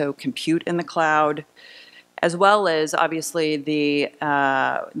also compute in the cloud, as well as obviously the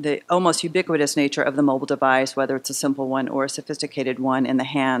almost ubiquitous nature of the mobile device, whether it's a simple one or a sophisticated one in the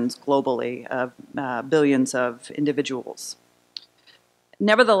hands globally of billions of individuals.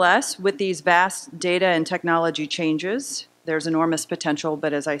 Nevertheless, with these vast data and technology changes, there's enormous potential,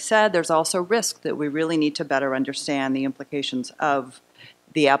 but as I said, there's also risk that we really need to better understand the implications of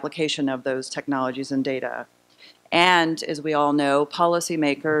the application of those technologies and data. And as we all know,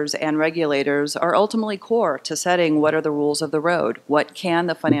 policymakers and regulators are ultimately core to setting what are the rules of the road. What can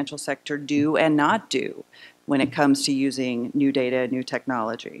the financial sector do and not do when it comes to using new data and new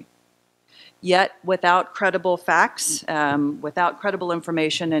technology? Yet, without credible facts, without credible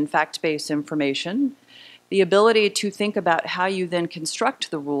information and fact-based information, the ability to think about how you then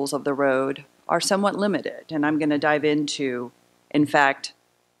construct the rules of the road are somewhat limited. And I'm going to dive into, in fact,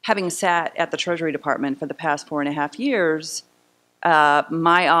 having sat at the Treasury Department for the past 4.5 years,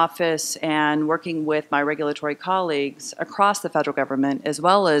 my office and working with my regulatory colleagues across the federal government as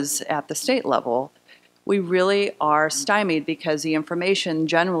well as at the state level, we really are stymied because the information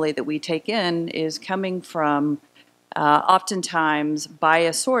generally that we take in is coming from oftentimes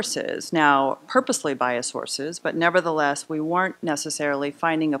biased sources. Now, purposely biased sources, but nevertheless, we weren't necessarily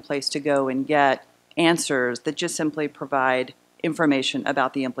finding a place to go and get answers that just simply provide information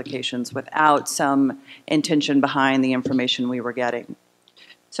about the implications without some intention behind the information we were getting.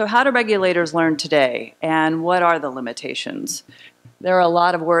 So how do regulators learn today, and what are the limitations? There are a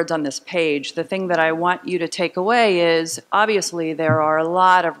lot of words on this page. The thing that I want you to take away is, obviously, there are a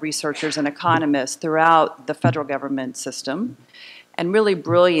lot of researchers and economists throughout the federal government system, and really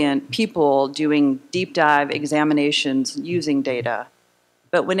brilliant people doing deep dive examinations using data.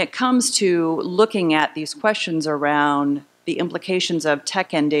 But when it comes to looking at these questions around the implications of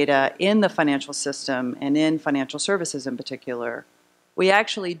tech and data in the financial system and in financial services in particular, we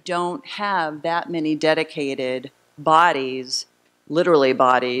actually don't have that many dedicated bodies, literally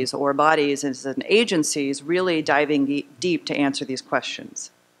bodies, or bodies as in agencies really diving deep to answer these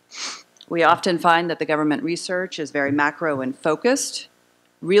questions. We often find that the government research is very macro and focused.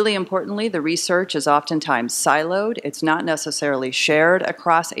 Really importantly, the research is oftentimes siloed. It's not necessarily shared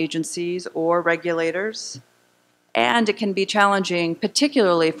across agencies or regulators. And it can be challenging,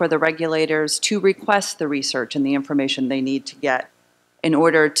 particularly for the regulators, to request the research and the information they need to get in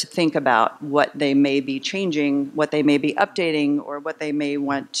order to think about what they may be changing, what they may be updating, or what they may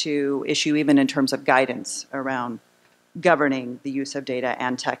want to issue even in terms of guidance around governing the use of data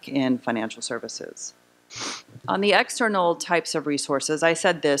and tech in financial services. On the external types of resources, I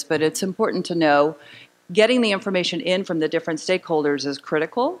said this, but it's important to know getting the information in from the different stakeholders is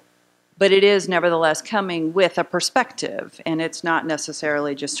critical, but it is nevertheless coming with a perspective, and it's not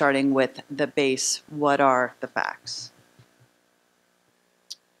necessarily just starting with the base, what are the facts?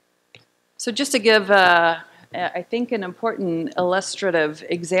 So just to give, I think, an important illustrative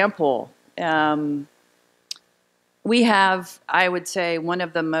example, we have, I would say, one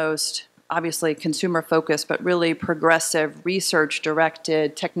of the most obviously consumer-focused, but really progressive,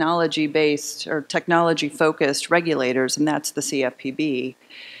 research-directed, technology-based or technology-focused regulators, and that's the CFPB,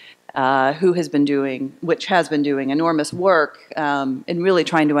 which has been doing enormous work in really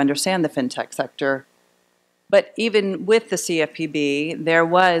trying to understand the FinTech sector. But even with the CFPB, there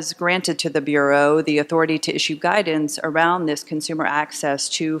was granted to the Bureau the authority to issue guidance around this consumer access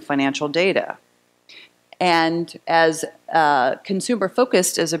to financial data. And as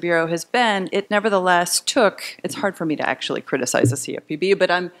consumer-focused as the Bureau has been, it nevertheless took, it's hard for me to actually criticize the CFPB, but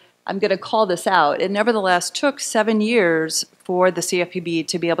I'm going to call this out. It nevertheless took 7 years for the CFPB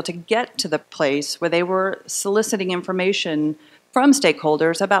to be able to get to the place where they were soliciting information from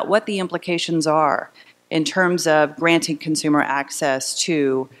stakeholders about what the implications are in terms of granting consumer access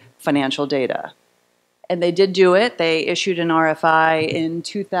to financial data. And they did do it. They issued an RFI in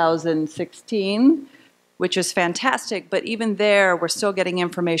 2016, which is fantastic, but even there, we're still getting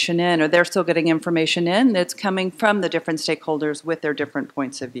information in, or they're still getting information in that's coming from the different stakeholders with their different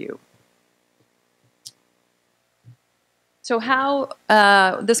points of view. So how,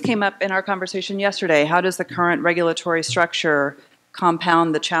 this came up in our conversation yesterday, how does the current regulatory structure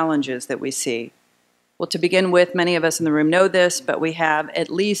compound the challenges that we see? Well, to begin with, many of us in the room know this, but we have at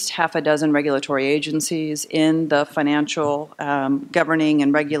least half a dozen regulatory agencies in the financial, governing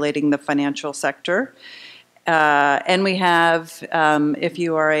and regulating the financial sector. And we have, if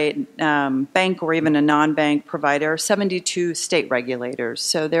you are a bank or even a non-bank provider, 72 state regulators.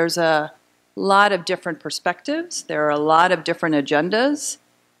 So there's a lot of different perspectives, there are a lot of different agendas,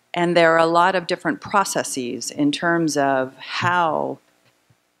 and there are a lot of different processes in terms of how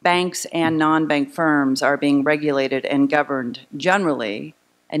banks and non-bank firms are being regulated and governed generally,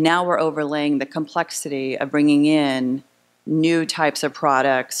 and now we're overlaying the complexity of bringing in new types of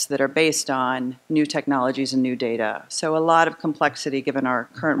products that are based on new technologies and new data. So a lot of complexity given our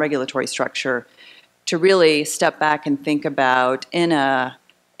current regulatory structure to really step back and think about in a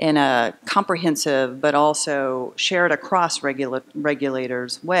comprehensive but also shared across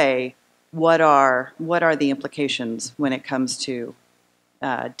regulators way, what are the implications when it comes to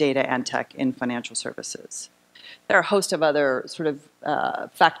data and tech in financial services. There are a host of other sort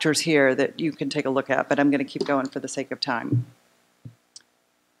of factors here that you can take a look at, but I'm going to keep going for the sake of time.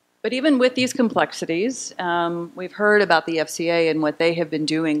 But even with these complexities, we've heard about the FCA and what they have been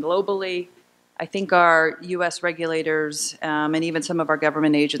doing globally. I think our U.S. regulators and even some of our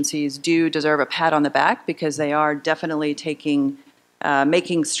government agencies do deserve a pat on the back because they are definitely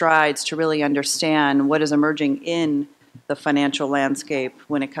making strides to really understand what is emerging in the financial landscape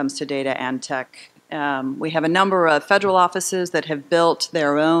when it comes to data and tech. We have a number of federal offices that have built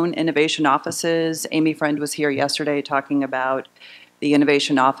their own innovation offices. Amy Friend was here yesterday talking about the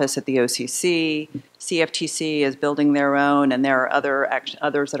innovation office at the OCC. CFTC is building their own, and there are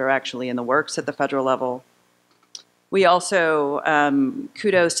others that are actually in the works at the federal level. We also,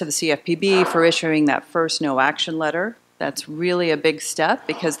 kudos to the CFPB for issuing that first no action letter. That's really a big step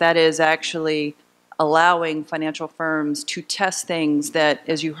because that is actually allowing financial firms to test things that,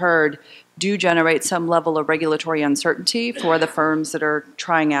 as you heard, do generate some level of regulatory uncertainty for the firms that are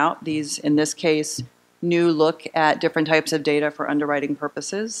trying out these, in this case, new look at different types of data for underwriting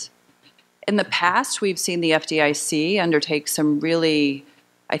purposes. In the past, we've seen the FDIC undertake some really,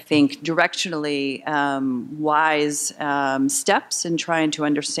 I think, directionally wise steps in trying to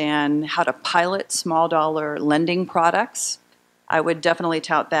understand how to pilot small dollar lending products. I would definitely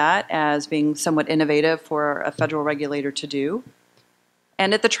tout that as being somewhat innovative for a federal regulator to do.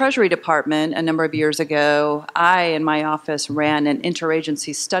 And at the Treasury Department, a number of years ago, I and my office ran an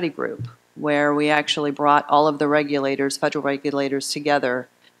interagency study group where we actually brought all of the regulators, federal regulators, together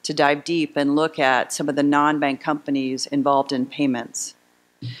to dive deep and look at some of the non-bank companies involved in payments.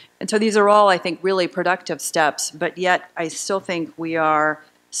 And so these are all, I think, really productive steps, but yet I still think I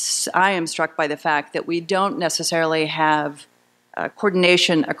am struck by the fact that we don't necessarily have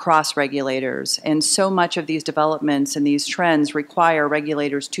coordination across regulators. And so much of these developments and these trends require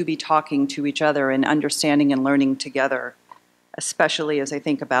regulators to be talking to each other and understanding and learning together, especially as I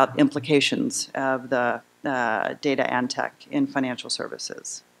think about implications of the data and tech in financial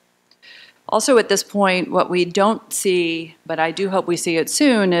services. Also at this point, what we don't see, but I do hope we see it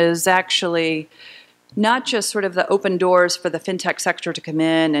soon, is actually not just sort of the open doors for the FinTech sector to come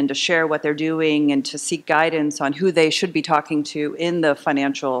in and to share what they're doing and to seek guidance on who they should be talking to in the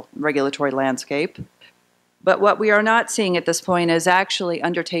financial regulatory landscape. But what we are not seeing at this point is actually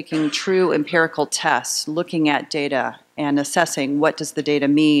undertaking true empirical tests, looking at data and assessing what does the data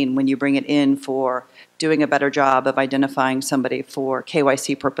mean when you bring it in for doing a better job of identifying somebody for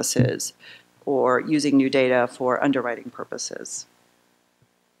KYC purposes or using new data for underwriting purposes.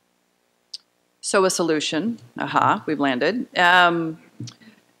 So a solution, we've landed. I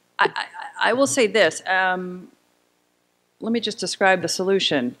will say this, let me just describe the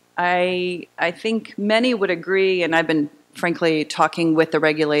solution. I think many would agree, and I've been frankly talking with the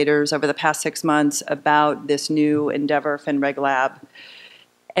regulators over the past 6 months about this new endeavor, FinRegLab.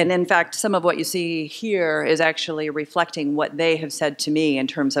 And in fact, some of what you see here is actually reflecting what they have said to me in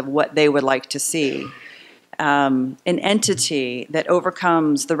terms of what they would like to see. An entity that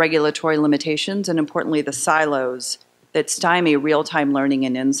overcomes the regulatory limitations and importantly the silos that stymie real-time learning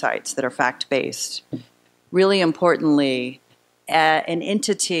and insights that are fact-based. Really importantly, an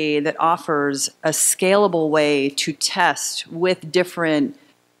entity that offers a scalable way to test with different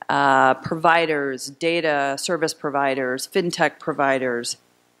providers, data service providers, FinTech providers,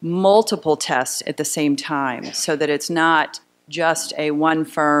 multiple tests at the same time so that it's not just a one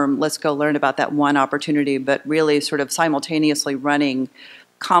firm, let's go learn about that one opportunity, but really sort of simultaneously running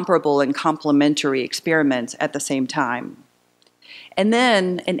comparable and complementary experiments at the same time. And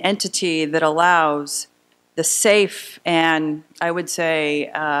then an entity that allows the safe and I would say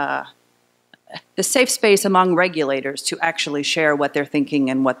the safe space among regulators to actually share what they're thinking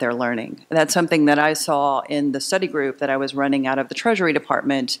and what they're learning. That's something that I saw in the study group that I was running out of the Treasury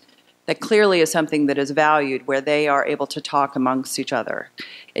Department that clearly is something that is valued where they are able to talk amongst each other.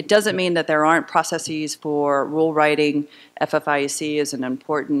 It doesn't mean that there aren't processes for rule writing. FFIEC is an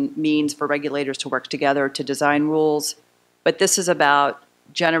important means for regulators to work together to design rules, but this is about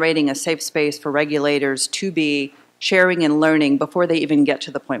generating a safe space for regulators to be sharing and learning before they even get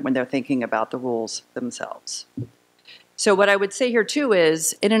to the point when they're thinking about the rules themselves. So what I would say here too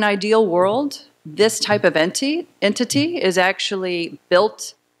is, in an ideal world, this type of entity is actually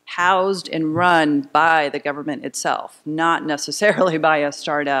built, housed, and run by the government itself, not necessarily by a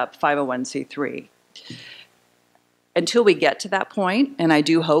startup 501c3. Until we get to that point, and I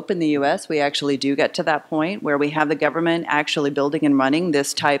do hope in the US we actually do get to that point where we have the government actually building and running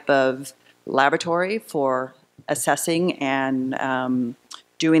this type of laboratory for assessing and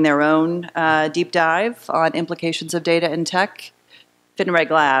doing their own deep dive on implications of data and tech,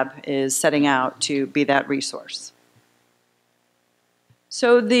 FinRegLab is setting out to be that resource.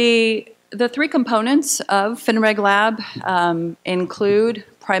 So the three components of FinRegLab include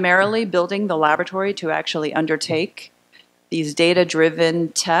primarily building the laboratory to actually undertake these data-driven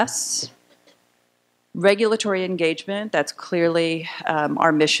tests. Regulatory engagement, that's clearly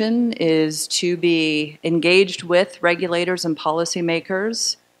our mission, is to be engaged with regulators and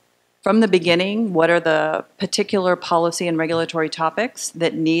policymakers from the beginning. What are the particular policy and regulatory topics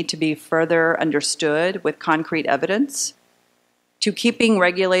that need to be further understood with concrete evidence? To keeping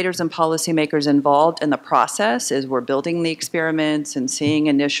regulators and policymakers involved in the process as we're building the experiments and seeing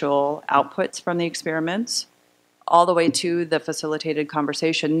initial outputs from the experiments. all the way to the facilitated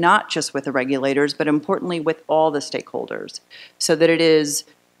conversation, not just with the regulators, but importantly with all the stakeholders, so that it is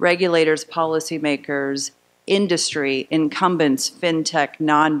regulators, policymakers, industry, incumbents, FinTech,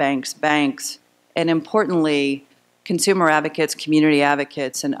 non-banks, banks, and importantly, consumer advocates, community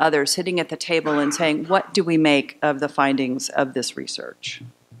advocates, and others sitting at the table and saying, what do we make of the findings of this research?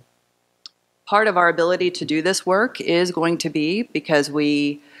 Part of our ability to do this work is going to be, because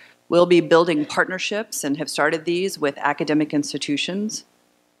we will be building partnerships and have started these with academic institutions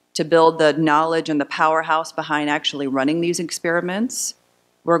to build the knowledge and the powerhouse behind actually running these experiments.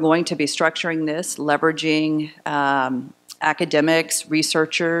 We're going to be structuring this, leveraging academics,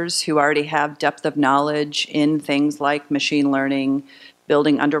 researchers who already have depth of knowledge in things like machine learning,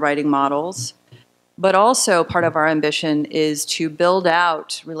 building underwriting models. But also part of our ambition is to build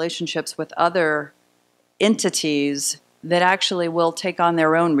out relationships with other entities that actually will take on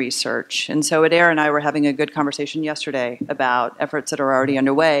their own research. And so Adair and I were having a good conversation yesterday about efforts that are already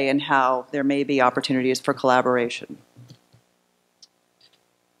underway and how there may be opportunities for collaboration.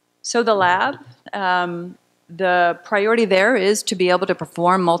 So the lab, the priority there is to be able to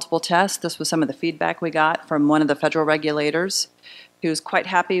perform multiple tests. This was some of the feedback we got from one of the federal regulators who's quite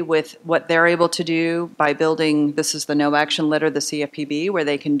happy with what they're able to do by building, this is the no action letter, the CFPB, where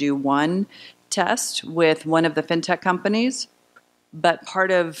they can do one test with one of the FinTech companies. But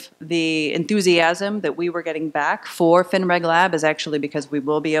part of the enthusiasm that we were getting back for FinReg Lab is actually because we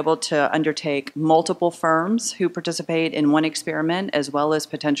will be able to undertake multiple firms who participate in one experiment, as well as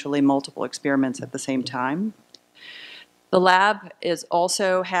potentially multiple experiments at the same time. The lab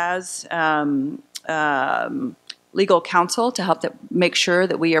also has legal counsel to help make sure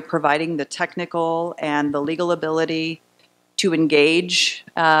that we are providing the technical and the legal ability to engage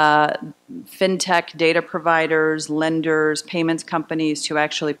FinTech data providers, lenders, payments companies to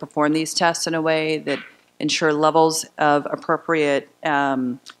actually perform these tests in a way that ensure levels of appropriate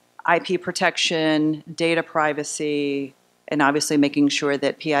IP protection, data privacy, and obviously making sure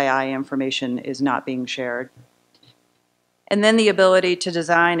that PII information is not being shared. And then the ability to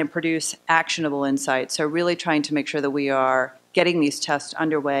design and produce actionable insights. So really trying to make sure that we are getting these tests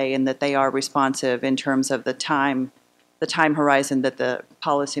underway and that they are responsive in terms of the time horizon that the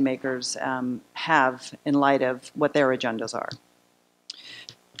policymakers have in light of what their agendas are.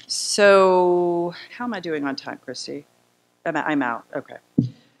 So how am I doing on time, Christy? I'm out, okay.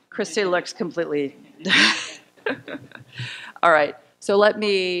 Christy looks completely, all right. So let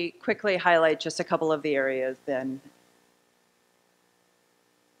me quickly highlight just a couple of the areas then,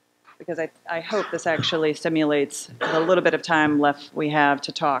 because I hope this actually stimulates the little bit of time left we have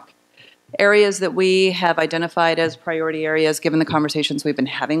to talk. Areas that we have identified as priority areas, given the conversations we've been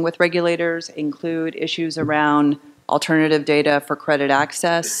having with regulators, include issues around alternative data for credit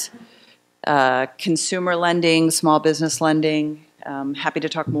access, consumer lending, small business lending. Happy to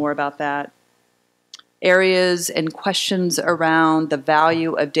talk more about that. Areas and questions around the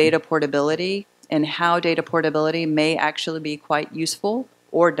value of data portability and how data portability may actually be quite useful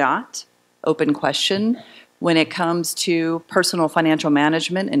or not, open question, when it comes to personal financial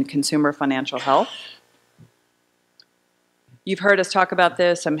management and consumer financial health. You've heard us talk about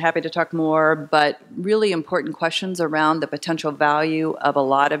this, I'm happy to talk more, but really important questions around the potential value of a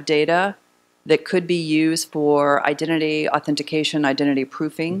lot of data that could be used for identity authentication, identity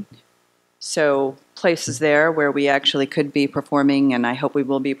proofing. So places there where we actually could be performing, and I hope we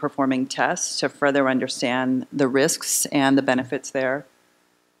will be performing tests to further understand the risks and the benefits there.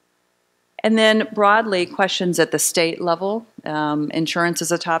 And then broadly, questions at the state level. Insurance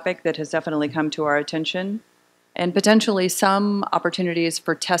is a topic that has definitely come to our attention, and potentially some opportunities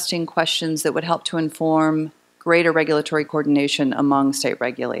for testing questions that would help to inform greater regulatory coordination among state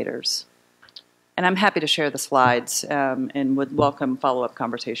regulators. And I'm happy to share the slides and would welcome follow-up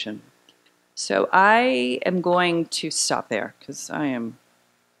conversation. So I am going to stop there because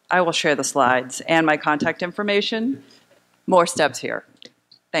I will share the slides and my contact information. More steps here.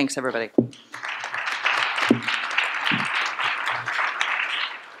 Thanks, everybody. All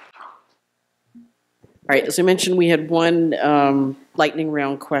right, as I mentioned, we had one lightning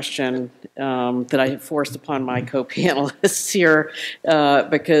round question that I have forced upon my co-panelists here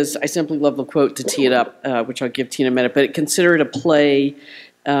because I simply love the quote to tee it up, which I'll give Tina in a minute, but consider it a play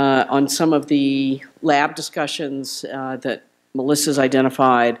on some of the lab discussions that Melissa's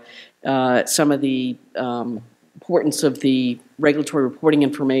identified, some of the importance of the regulatory reporting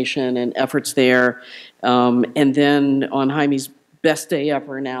information and efforts there, and then on Jaime's best day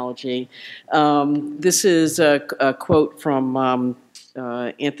ever analogy. This is a quote from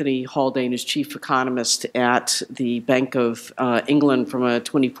Anthony Haldane, who's chief economist at the Bank of England, from a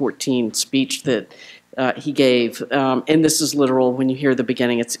 2014 speech that he gave, and this is literal. When you hear the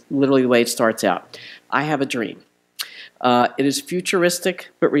beginning, it's literally the way it starts out. I have a dream. It is futuristic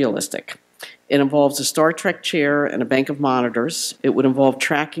but realistic. It involves a Star Trek chair and a bank of monitors. It would involve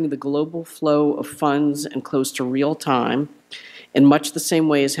tracking the global flow of funds in close to real time, in much the same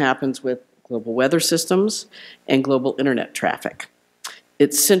way as happens with global weather systems and global internet traffic.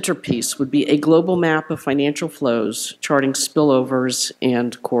 Its centerpiece would be a global map of financial flows, charting spillovers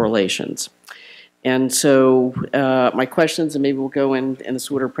and correlations. And so my questions, and maybe we'll go in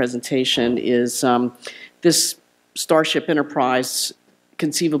this order of presentation, is this Starship Enterprise,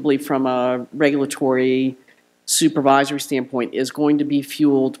 conceivably from a regulatory supervisory standpoint, is going to be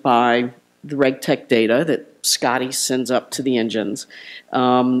fueled by the RegTech data that Scotty sends up to the engines.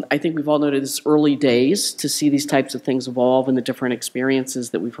 I think we've all noted it's early days to see these types of things evolve and the different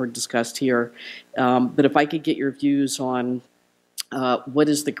experiences that we've heard discussed here. But if I could get your views on what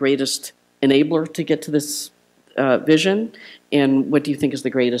is the greatest enabler to get to this vision, and what do you think is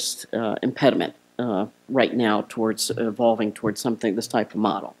the greatest impediment right now towards evolving towards something, this type of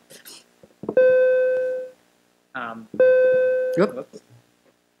model?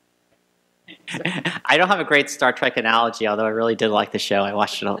 I don't have a great Star Trek analogy, although I really did like the show. I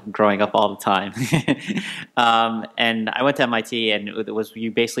watched it growing up all the time. And I went to MIT, and it was,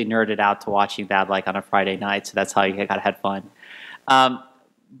 you basically nerded out to watching that like on a Friday night, so that's how you got to have fun.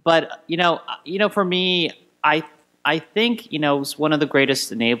 But for me, I think one of the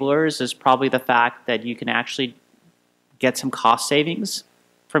greatest enablers is probably the fact that you can actually get some cost savings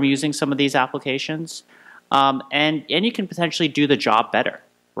from using some of these applications, and you can potentially do the job better,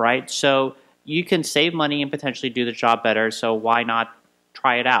 right? So you can save money and potentially do the job better. So why not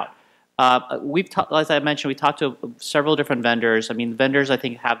try it out? As I mentioned, we talked to several different vendors. I mean, vendors I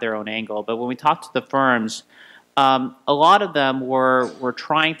think have their own angle, but when we talked to the firms, a lot of them were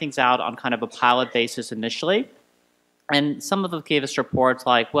trying things out on kind of a pilot basis initially. And some of them gave us reports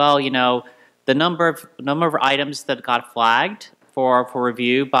like, well, the number of items that got flagged for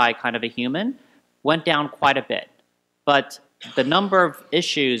review by kind of a human went down quite a bit. But the number of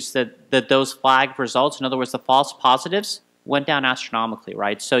issues that those flagged results, in other words, the false positives, went down astronomically,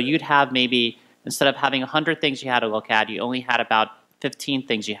 right? So you'd have maybe, instead of having 100 things you had to look at, you only had about 15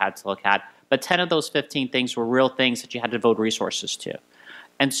 things you had to look at. But 10 of those 15 things were real things that you had to devote resources to.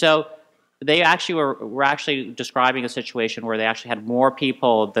 And so they actually were actually describing a situation where they actually had more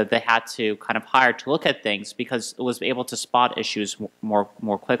people that they had to kind of hire to look at things because it was able to spot issues more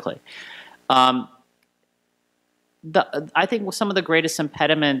quickly. I think some of the greatest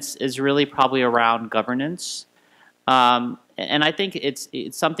impediments is really probably around governance. And I think it's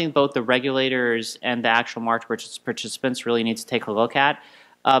something both the regulators and the actual market participants really need to take a look at.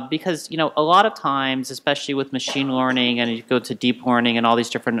 Because a lot of times, especially with machine learning, and you go to deep learning and all these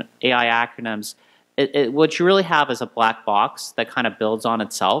different AI acronyms, what you really have is a black box that kind of builds on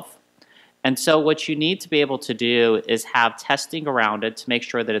itself. And so what you need to be able to do is have testing around it to make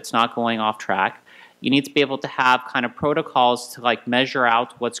sure that it's not going off track. You need to be able to have kind of protocols to like measure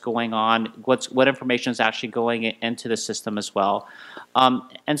out what's going on, what information is actually going into the system as well.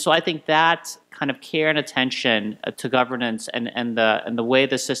 And so I think that kind of care and attention to governance and the way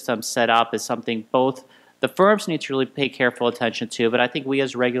the system's set up is something both the firms need to really pay careful attention to, but I think we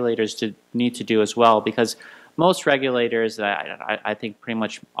as regulators need to do as well, because most regulators, I think pretty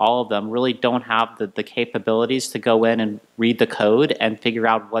much all of them, really don't have the capabilities to go in and read the code and figure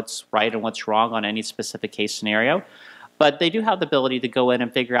out what's right and what's wrong on any specific case scenario. But they do have the ability to go in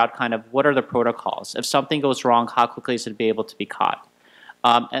and figure out kind of what are the protocols. If something goes wrong, how quickly is it be able to be caught?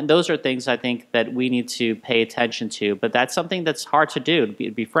 And those are things I think that we need to pay attention to. But that's something that's hard to do,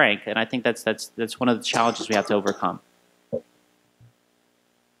 to be frank. And I think that's one of the challenges we have to overcome.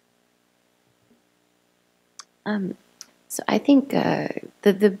 So I think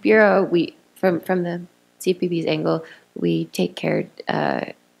the Bureau, from the CFPB's angle, we take care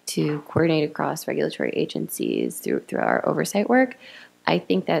to coordinate across regulatory agencies through our oversight work. I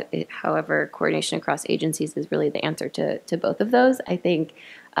think that, however, coordination across agencies is really the answer to both of those. I think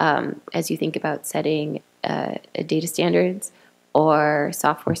as you think about setting data standards or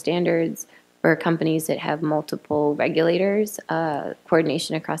software standards for companies that have multiple regulators,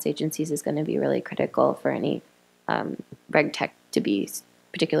 coordination across agencies is going to be really critical for any RegTech to be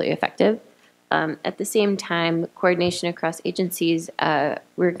particularly effective. At the same time, coordination across agencies,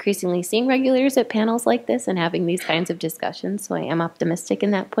 we're increasingly seeing regulators at panels like this and having these kinds of discussions, so I am optimistic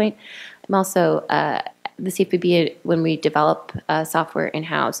in that point. I'm also, the CFPB, when we develop software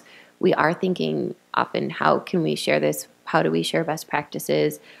in-house, we are thinking often, how can we share this? How do we share best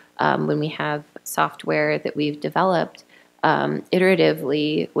practices? When we have software that we've developed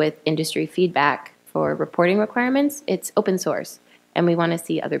iteratively with industry feedback for reporting requirements, it's open source, and we want to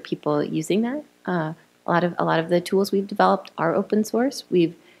see other people using that. A lot of the tools we've developed are open source.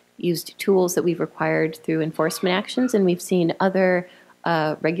 We've used tools that we've required through enforcement actions, and we've seen other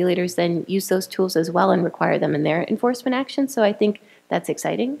regulators then use those tools as well and require them in their enforcement actions. So I think that's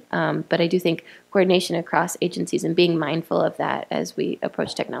exciting. But I do think coordination across agencies and being mindful of that as we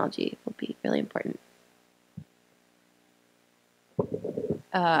approach technology will be really important.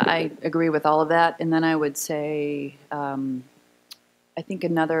 I agree with all of that. And then I would say, I think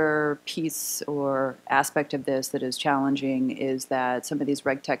another piece or aspect of this that is challenging is that some of these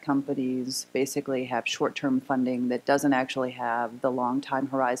RegTech companies basically have short-term funding that doesn't actually have the long time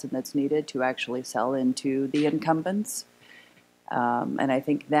horizon that's needed to actually sell into the incumbents. And I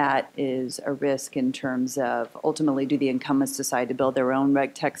think that is a risk in terms of ultimately do the incumbents decide to build their own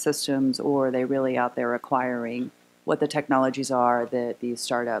RegTech systems, or are they really out there acquiring what the technologies are that these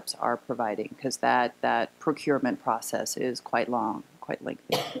startups are providing, because that procurement process is quite long, quite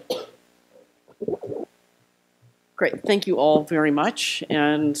lengthy. Great, thank you all very much.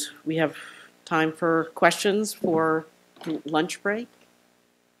 And we have time for questions for lunch break.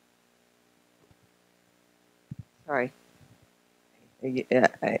 Sorry. Yeah,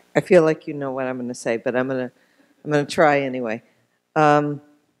 I feel like you know what I'm going to say, but I'm going to try anyway. In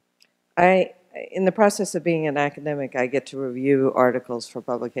the process of being an academic, I get to review articles for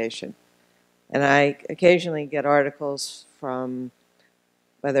publication. And I occasionally get articles from,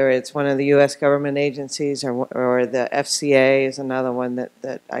 whether it's one of the U.S. government agencies or the FCA is another one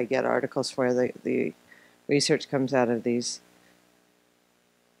that I get articles for. The research comes out of these.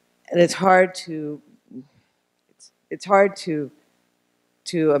 And it's hard to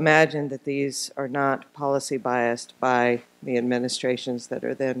imagine that these are not policy biased by the administrations that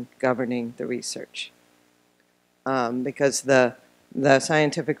are then governing the research. Because the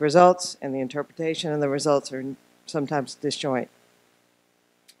scientific results and the interpretation of the results are sometimes disjoint.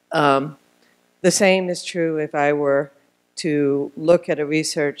 The same is true if I were to look at a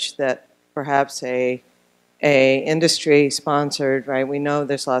research that perhaps a industry sponsored, right? We know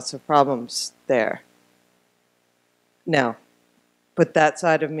there's lots of problems there. Now, put that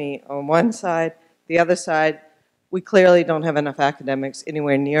side of me on one side. The other side, we clearly don't have enough academics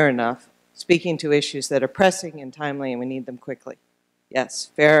anywhere near enough speaking to issues that are pressing and timely and we need them quickly. Yes,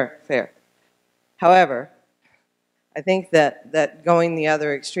 fair. However, I think that going the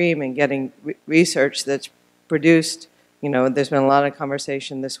other extreme and getting research that's produced, there's been a lot of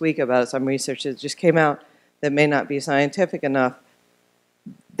conversation this week about some research that just came out that may not be scientific enough,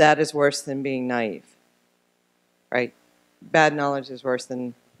 that is worse than being naive, right? Bad knowledge is worse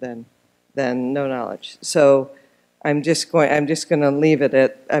than no knowledge. So I'm just going to leave it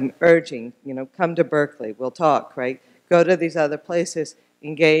at, I'm urging, come to Berkeley, we'll talk, right? Go to these other places,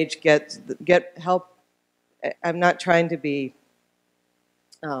 engage, get help. I'm not trying to be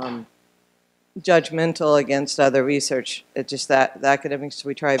judgmental against other research. It's just that the academics,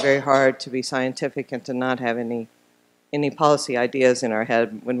 we try very hard to be scientific and to not have any policy ideas in our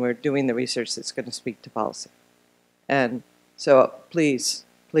head when we're doing the research that's going to speak to policy. And so please,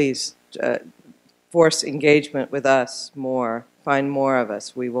 force engagement with us more. Find more of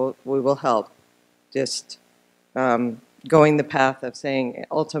us. We will help. Just going the path of saying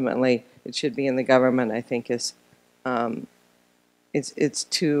ultimately it should be in the government, I think is it's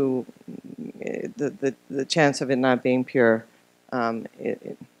too the chance of it not being pure.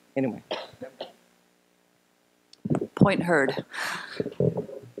 Anyway. Point heard.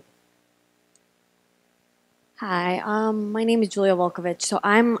 Hi, my name is Julia Volkovich. So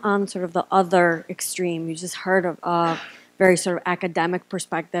I'm on sort of the other extreme. You just heard of a very sort of academic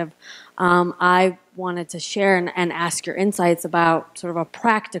perspective. I wanted to share and ask your insights about sort of a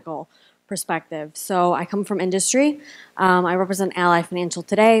practical perspective. So I come from industry. I represent Ally Financial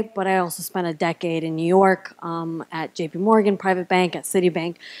today, but I also spent a decade in New York at JP Morgan, private bank, at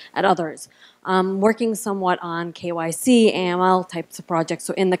Citibank, at others. Working somewhat on KYC, AML types of projects,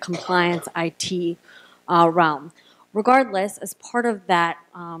 so in the compliance IT realm. Regardless, as part of that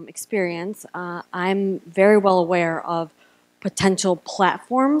experience, I'm very well aware of potential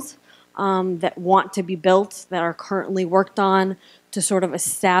platforms that want to be built, that are currently worked on to sort of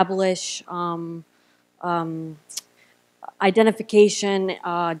establish identification,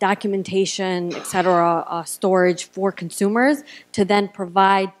 documentation, et cetera, storage for consumers to then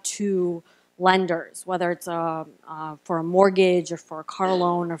provide to lenders, whether it's for a mortgage or for a car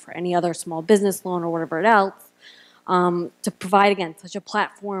loan or for any other small business loan or whatever else, to provide, again, such a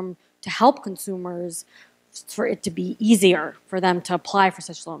platform to help consumers for it to be easier for them to apply for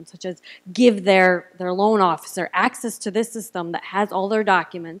such loans, such as give their loan officer access to this system that has all their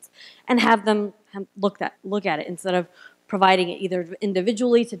documents and have them look at it instead of providing it either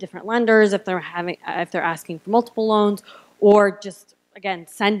individually to different lenders if they're asking for multiple loans, or just again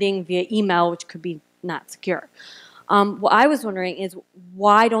sending via email, which could be not secure. What I was wondering is,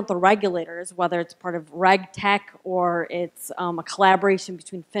 why don't the regulators, whether it's part of RegTech or it's a collaboration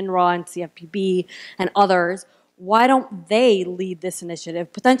between FINRA and CFPB and others, why don't they lead this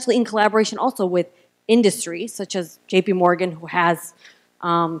initiative, potentially in collaboration also with industry, such as JP Morgan, who has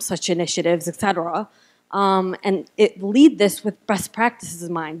such initiatives, et cetera, and lead this with best practices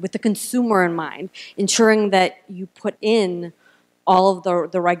in mind, with the consumer in mind, ensuring that you put in all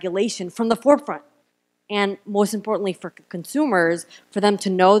of the regulation from the forefront. And most importantly for consumers, for them to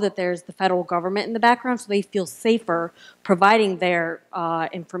know that there's the federal government in the background so they feel safer providing their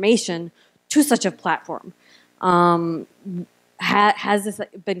information to such a platform. Has this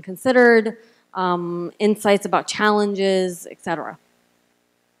been considered? Insights about challenges, et cetera?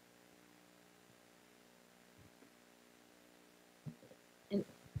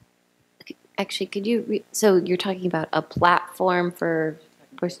 Actually, could you, so you're talking about a platform for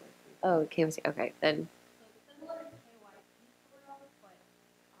oh, KYC, okay, then.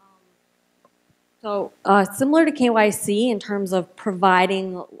 So similar to KYC in terms of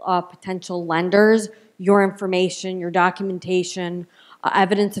providing potential lenders your information, your documentation,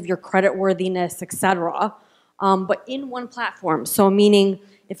 evidence of your creditworthiness, et cetera, but in one platform. So meaning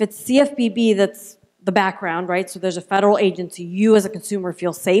if it's CFPB that's the background, right? So there's a federal agency, you as a consumer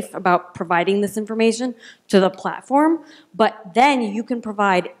feel safe about providing this information to the platform, but then you can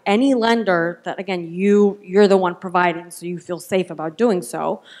provide any lender that, again, you're the one providing, so you feel safe about doing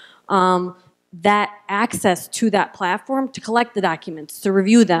so, that access to that platform to collect the documents, to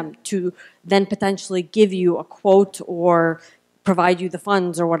review them, to then potentially give you a quote or provide you the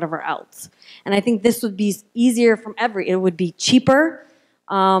funds or whatever else. And I think this would be easier it would be cheaper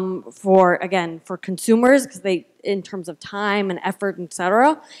for consumers, because in terms of time and effort, et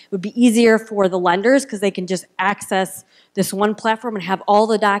cetera, it would be easier for the lenders because they can just access this one platform and have all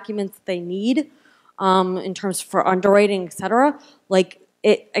the documents they need in terms for underwriting, et cetera.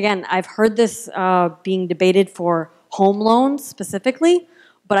 Again, I've heard this being debated for home loans specifically,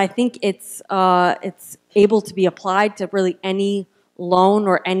 but I think it's able to be applied to really any loan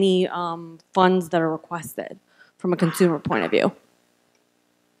or any funds that are requested from a consumer point of view.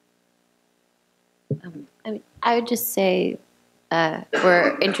 I would just say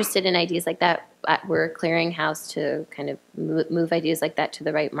we're interested in ideas like that. We're a clearinghouse to kind of move ideas like that to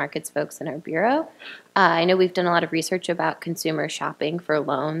the right markets folks in our bureau. I know we've done a lot of research about consumer shopping for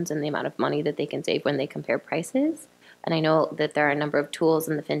loans and the amount of money that they can save when they compare prices. And I know that there are a number of tools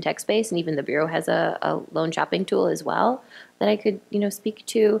in the FinTech space, and even the bureau has a loan shopping tool as well that I could, speak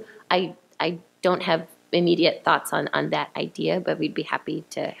to. I don't have immediate thoughts on that idea, but we'd be happy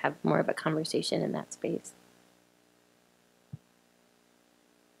to have more of a conversation in that space.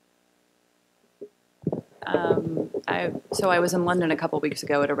 So I was in London a couple weeks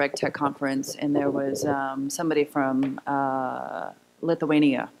ago at a RegTech conference, and there was somebody from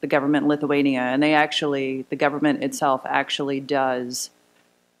Lithuania, the government in Lithuania, and the government itself actually does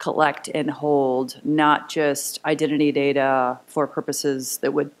collect and hold not just identity data for purposes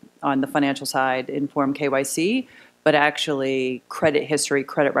that would, on the financial side, inform KYC, but actually credit history,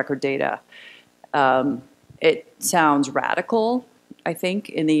 credit record data. It sounds radical, I think,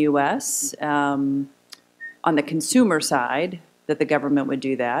 in the U.S. On the consumer side, that the government would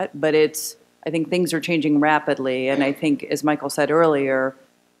do that, but I think things are changing rapidly, and I think, as Michael said earlier,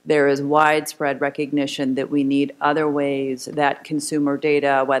 there is widespread recognition that we need other ways that consumer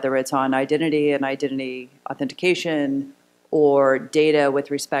data, whether it's on identity and identity authentication, or data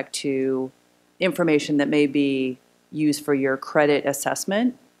with respect to information that may be used for your credit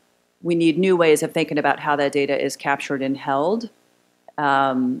assessment, we need new ways of thinking about how that data is captured and held.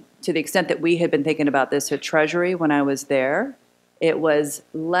 To the extent that we had been thinking about this at Treasury when I was there, it was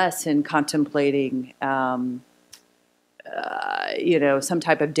less in contemplating, some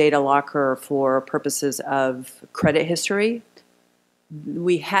type of data locker for purposes of credit history.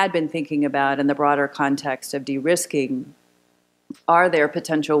 We had been thinking about, in the broader context of de-risking, are there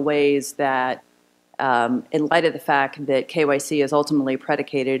potential ways that, in light of the fact that KYC is ultimately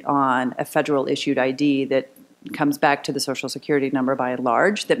predicated on a federal issued ID that comes back to the Social Security number by and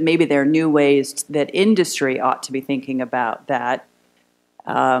large, that maybe there are new ways that industry ought to be thinking about that.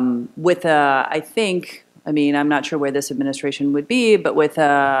 I'm not sure where this administration would be, but with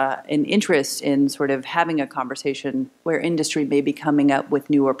an interest in sort of having a conversation where industry may be coming up with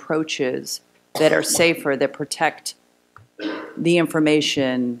new approaches that are safer, that protect the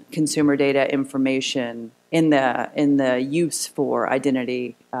information, consumer data information, in the use for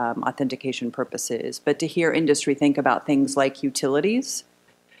identity authentication purposes, but to hear industry think about things like utilities.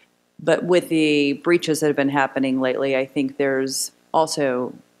 But with the breaches that have been happening lately, I think there's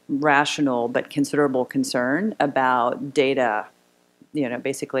also rational but considerable concern about data,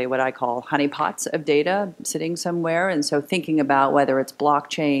 basically what I call honeypots of data sitting somewhere. And so thinking about whether it's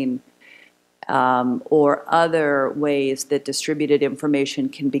blockchain or other ways that distributed information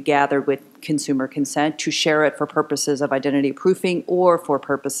can be gathered with consumer consent to share it for purposes of identity proofing or for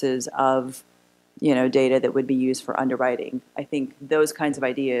purposes of data that would be used for underwriting. I think those kinds of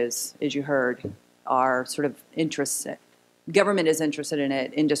ideas, as you heard, are sort of interested. Government is interested in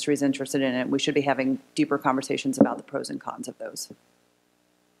it, industry is interested in it. We should be having deeper conversations about the pros and cons of those.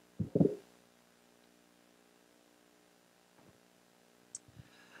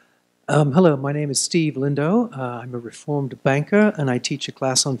 Hello, my name is Steve Lindo. I'm a reformed banker, and I teach a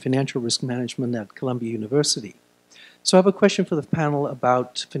class on financial risk management at Columbia University. So I have a question for the panel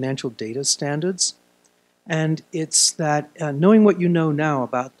about financial data standards. And it's that knowing what you know now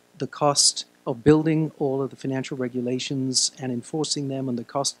about the cost of building all of the financial regulations and enforcing them and the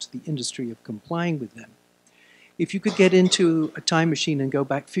cost to the industry of complying with them, if you could get into a time machine and go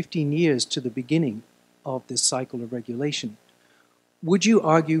back 15 years to the beginning of this cycle of regulation, would you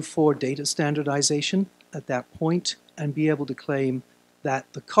argue for data standardization at that point and be able to claim that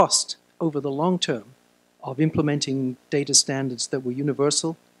the cost over the long term of implementing data standards that were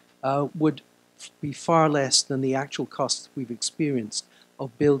universal would be far less than the actual costs we've experienced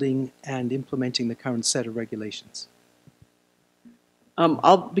of building and implementing the current set of regulations?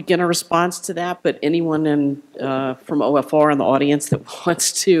 I'll begin a response to that, but anyone from OFR in the audience that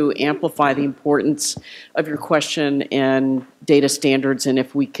wants to amplify the importance of your question and data standards, and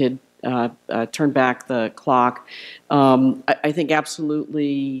if we could turn back the clock, I think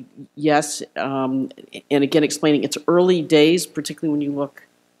absolutely yes. And again, explaining it's early days, particularly when you look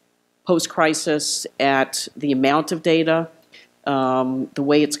post-crisis at the amount of data, the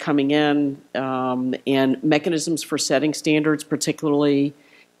way it's coming in, and mechanisms for setting standards, particularly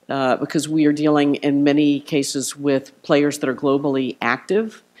because we are dealing in many cases with players that are globally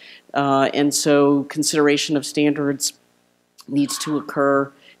active. And so consideration of standards needs to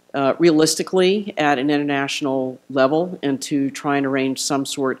occur realistically at an international level and to try and arrange some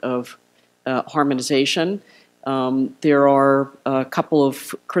sort of harmonization. There are a couple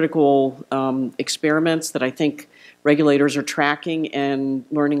of critical experiments that I think regulators are tracking and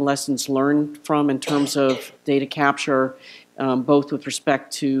learning lessons learned from in terms of data capture, both with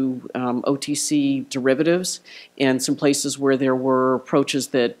respect to OTC derivatives and some places where there were approaches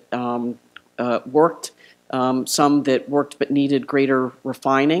that worked, some that worked but needed greater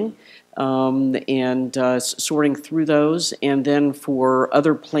refining, and sorting through those. And then for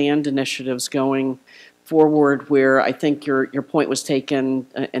other planned initiatives going forward, where I think your point was taken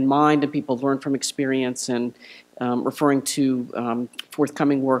in mind and people learn from experience, and referring to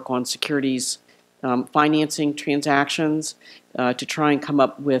forthcoming work on securities financing transactions to try and come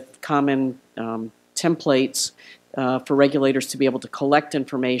up with common templates for regulators to be able to collect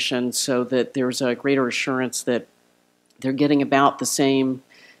information so that there's a greater assurance that they're getting about the same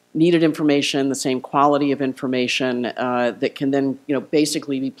needed information, the same quality of information that can then,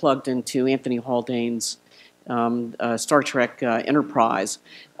 basically be plugged into Anthony Haldane's Star Trek Enterprise.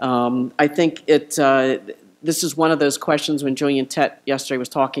 I think this is one of those questions when Julian Tett yesterday was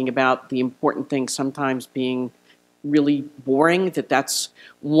talking about the important things sometimes being really boring, that's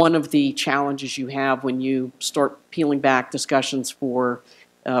one of the challenges you have when you start peeling back discussions for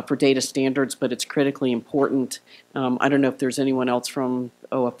data standards, but it's critically important. I don't know if there's anyone else from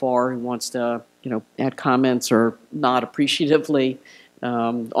OFR who wants to, add comments or nod appreciatively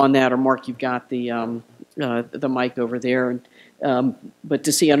on that, or Mark, you've got the mic over there. But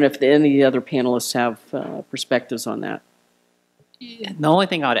to see, I don't know if any of the other panelists have perspectives on that. The only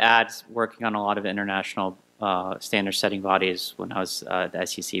thing I'd add is working on a lot of international standard setting bodies when I was at the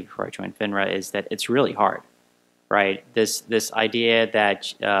SEC before I joined FINRA is that it's really hard, right? This idea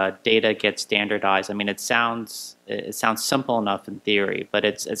that data gets standardized. I mean, it sounds simple enough in theory, but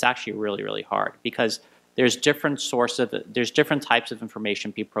it's actually really, really hard because there's different types of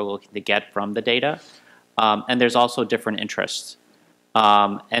information people are looking to get from the data. And there's also different interests.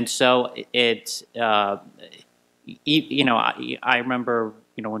 And so I remember,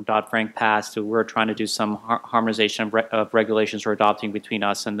 when Dodd-Frank passed, we were trying to do some harmonization of regulations we're adopting between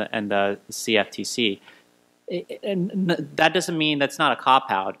us and the CFTC. And that doesn't mean that's not a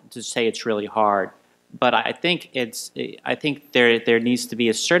cop-out to say it's really hard. But I think there needs to be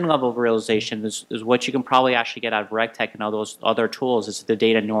a certain level of realization is what you can probably actually get out of RegTech and all those other tools is the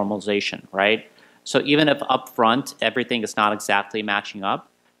data normalization, right? So even if upfront everything is not exactly matching up,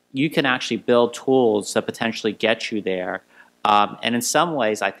 you can actually build tools that potentially get you there. And in some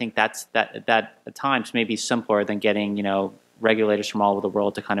ways, I think that at times may be simpler than getting, you know, regulators from all over the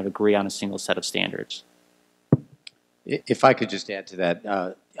world to kind of agree on a single set of standards. If I could just add to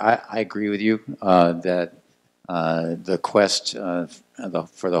that, I agree with you that the quest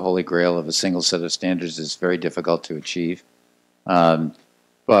for the holy grail of a single set of standards is very difficult to achieve.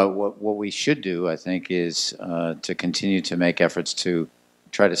 But what we should do, I think, is to continue to make efforts to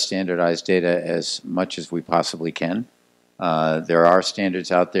try to standardize data as much as we possibly can. There are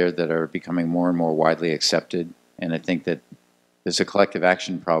standards out there that are becoming more and more widely accepted, and I think that there's a collective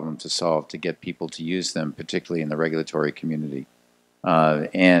action problem to solve to get people to use them, particularly in the regulatory community.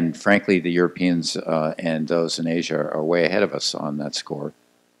 And frankly, the Europeans and those in Asia are way ahead of us on that score.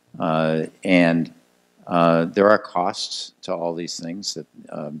 And there are costs to all these things that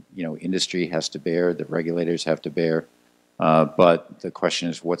you know, industry has to bear, the regulators have to bear. But the question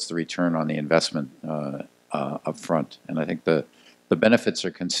is, what's the return on the investment up front? And I think the benefits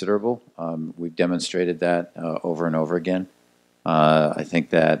are considerable. We've demonstrated that over and over again. I think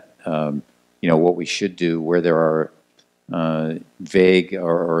that you know, what we should do where there are vague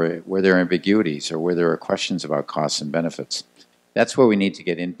or where there are ambiguities or where there are questions about costs and benefits, that's where we need to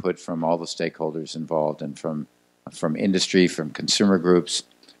get input from all the stakeholders involved and from industry, from consumer groups,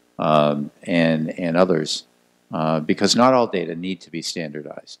 and others, because not all data need to be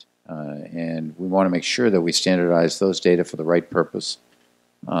standardized. And we want to make sure that we standardize those data for the right purpose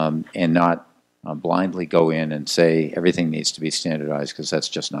and not blindly go in and say everything needs to be standardized, because that's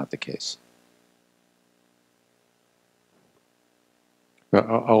just not the case.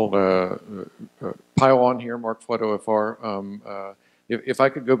 I'll pile on here, Mark Flood, OFR. If I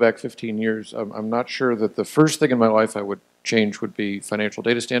could go back 15 years, I'm not sure that the first thing in my life I would change would be financial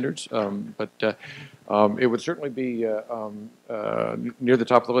data standards, but it would certainly be near the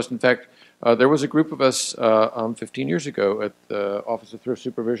top of the list. In fact, there was a group of us 15 years ago at the Office of Thrift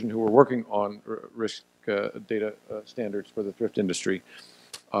Supervision who were working on risk data standards for the thrift industry.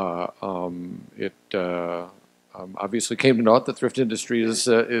 Obviously came to naught. The thrift industry is,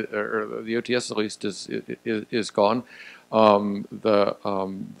 or the OTS at least, is gone.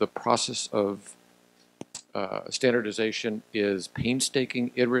 The process of standardization is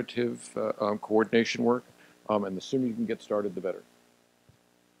painstaking, iterative coordination work, and the sooner you can get started, the better.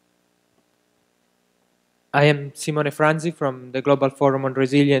 I am Simone Franzi from the Global Forum on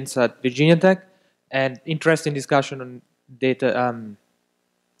Resilience at Virginia Tech, and interesting discussion on data.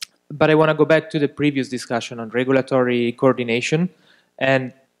 But I want to go back to the previous discussion on regulatory coordination,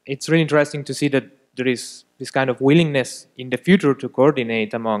 and it's really interesting to see that there is this kind of willingness in the future to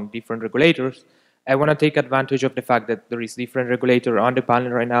coordinate among different regulators. I want to take advantage of the fact that there is different regulator on the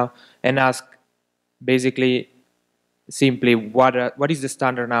panel right now and ask basically simply what is the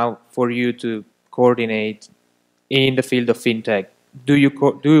standard now for you to coordinate in the field of fintech? Do you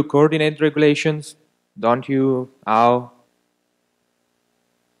coordinate regulations? Don't you? How?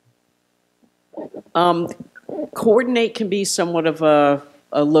 Coordinate can be somewhat of a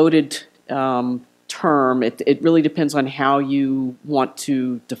loaded term. It really depends on how you want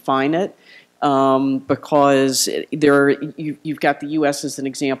to define it, because you've got the U.S. as an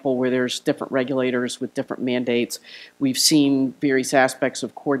example where there's different regulators with different mandates. We've seen various aspects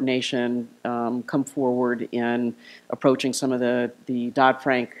of coordination come forward in approaching some of the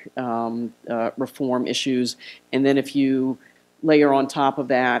Dodd-Frank reform issues, and then if you layer on top of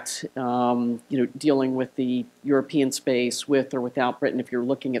that, dealing with the European space with or without Britain, if you're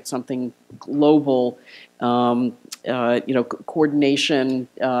looking at something global, coordination,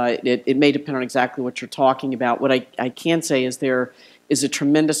 it may depend on exactly what you're talking about. What I can say is there is a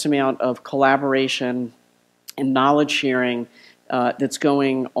tremendous amount of collaboration and knowledge sharing that's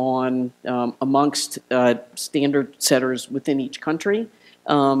going on amongst standard setters within each country.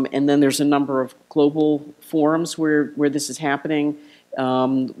 And then there's a number of global forums where this is happening.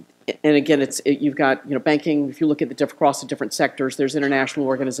 And again, you've got banking. If you look at across the different sectors, there's international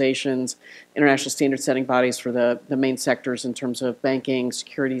organizations, international standard setting bodies for the main sectors in terms of banking,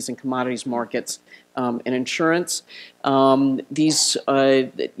 securities and commodities markets, and insurance. These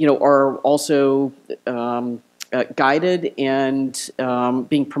are also guided and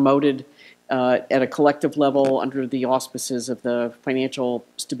being promoted at a collective level under the auspices of the Financial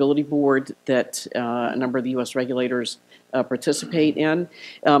Stability Board that a number of the U.S. regulators participate in.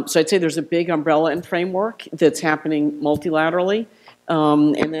 So I'd say there's a big umbrella and framework that's happening multilaterally.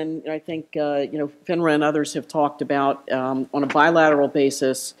 And then I think FINRA and others have talked about on a bilateral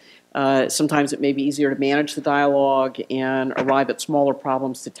basis Sometimes it may be easier to manage the dialogue and arrive at smaller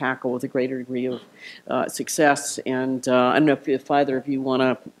problems to tackle with a greater degree of success. And I don't know if either of you want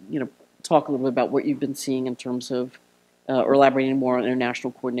to, talk a little bit about what you've been seeing in terms of, or elaborating more on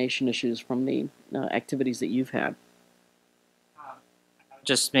international coordination issues from the activities that you've had.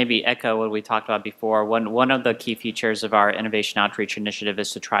 Just maybe echo what we talked about before. One of the key features of our Innovation Outreach Initiative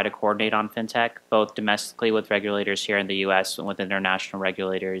is to try to coordinate on FinTech, both domestically with regulators here in the U.S. and with international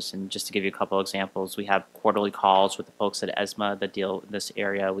regulators. And just to give you a couple examples, we have quarterly calls with the folks at ESMA that deal in this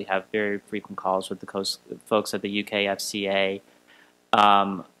area. We have very frequent calls with the folks at the UK FCA.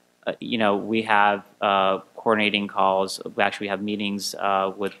 We have coordinating calls. We have meetings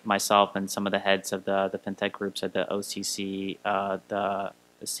with myself and some of the heads of the FinTech groups at the OCC, the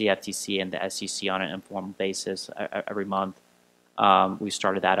CFTC, and the SEC on an informal basis every month. We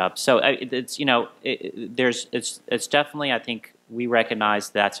started that up. So it's it's definitely, I think we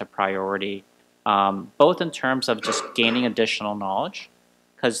recognize that's a priority, both in terms of just gaining additional knowledge,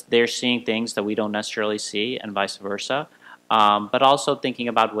 because they're seeing things that we don't necessarily see, and vice versa. But also thinking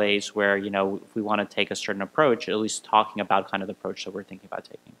about ways where, if we want to take a certain approach, at least talking about kind of the approach that we're thinking about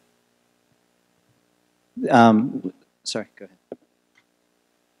taking. Sorry, go ahead.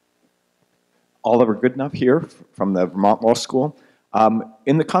 Oliver Goodenough here from the Vermont Law School.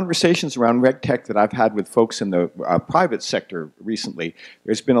 In the conversations around RegTech that I've had with folks in the private sector recently,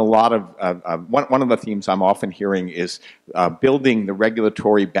 there's been a lot of, one of the themes I'm often hearing is building the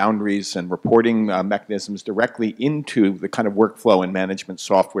regulatory boundaries and reporting mechanisms directly into the kind of workflow and management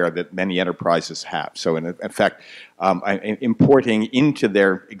software that many enterprises have. So in effect, importing into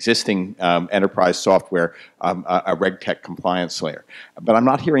their existing enterprise software a RegTech compliance layer. But I'm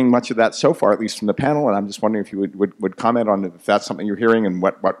not hearing much of that so far, at least from the panel, and I'm just wondering if you would comment on if that's something you're hearing and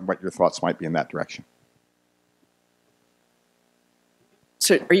what your thoughts might be in that direction.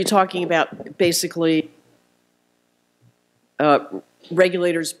 So are you talking about basically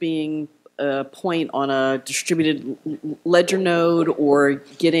regulators being a point on a distributed ledger node, or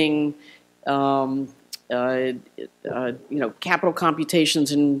getting capital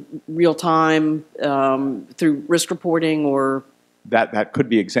computations in real time through risk reporting, or? That could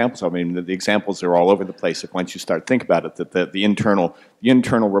be examples. I mean, the examples are all over the place. If once you start to think about it, that the internal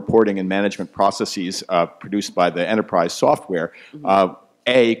reporting and management processes produced by the enterprise software,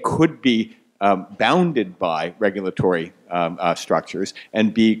 A, could be bounded by regulatory structures,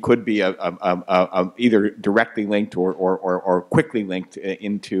 and B, could be either directly linked or quickly linked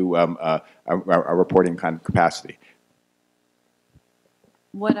into a reporting kind of capacity.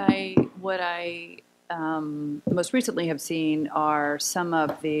 What I most recently have seen are some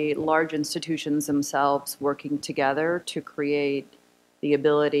of the large institutions themselves working together to create the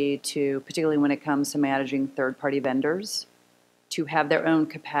ability to, particularly when it comes to managing third-party vendors, to have their own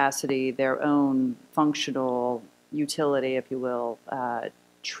capacity, their own functional utility, if you will.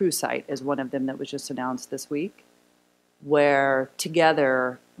 TrueSight is one of them that was just announced this week, where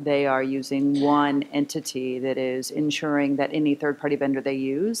together they are using one entity that is ensuring that any third-party vendor they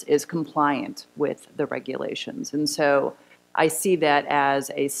use is compliant with the regulations. And so I see that as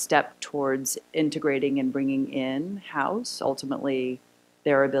a step towards integrating and bringing in-house, ultimately,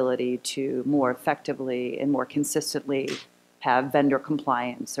 their ability to more effectively and more consistently have vendor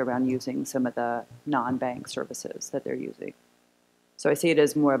compliance around using some of the non-bank services that they're using. So I see it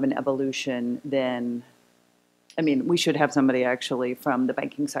as more of an evolution than, I mean, we should have somebody actually from the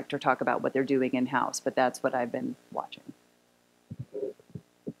banking sector talk about what they're doing in-house, but that's what I've been watching.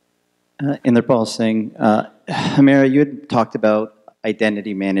 Inderpal Singh, Hamira, you had talked about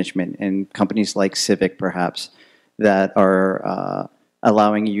identity management and companies like Civic, perhaps, that are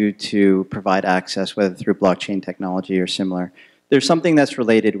allowing you to provide access, whether through blockchain technology or similar. There's something that's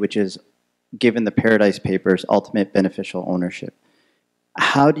related, which is, given the Paradise Papers, ultimate beneficial ownership.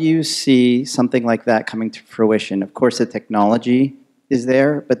 How do you see something like that coming to fruition? Of course, the technology is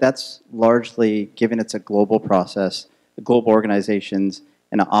there, but that's largely, given it's a global process, the global organizations,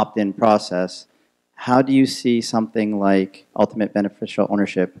 and an opt-in process. How do you see something like ultimate beneficial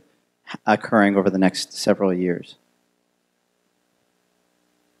ownership occurring over the next several years?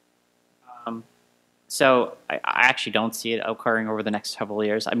 So I actually don't see it occurring over the next several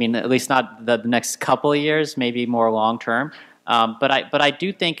years. I mean, at least not the next couple of years, maybe more long term. But I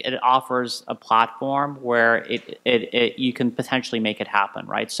do think it offers a platform where you can potentially make it happen,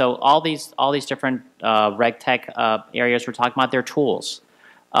 right? So all these different RegTech areas we're talking about, they're tools.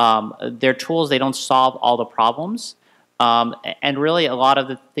 They're tools. They don't solve all the problems. And really, a lot of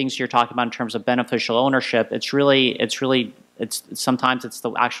the things you're talking about in terms of beneficial ownership, it's really sometimes it's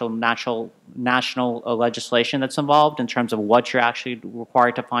the actual national legislation that's involved in terms of what you're actually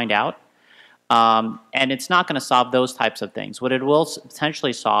required to find out. And it's not going to solve those types of things. What it will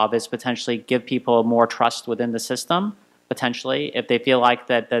potentially solve is potentially give people more trust within the system, potentially, if they feel like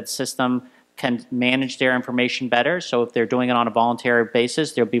that system can manage their information better. So if they're doing it on a voluntary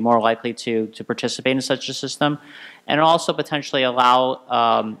basis, they'll be more likely to participate in such a system. And also potentially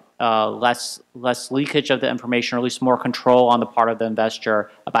allow less leakage of the information, or at least more control on the part of the investor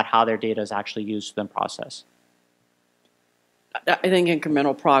about how their data is actually used in the process. I think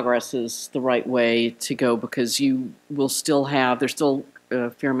incremental progress is the right way to go, because you will still have, there's still a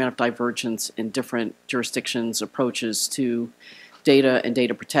fair amount of divergence in different jurisdictions' approaches to data and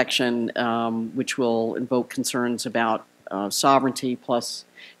data protection, which will invoke concerns about sovereignty, plus,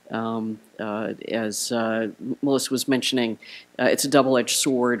 as Melissa was mentioning, it's a double-edged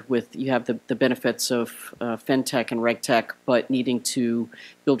sword. With you have the benefits of FinTech and RegTech, but needing to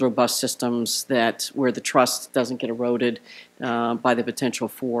build robust systems where the trust doesn't get eroded by the potential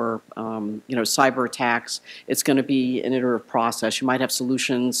for cyber attacks. It's going to be an iterative process. You might have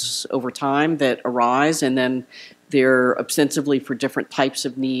solutions over time that arise, and then they're ostensibly for different types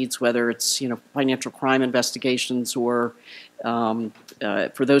of needs, whether it's financial crime investigations or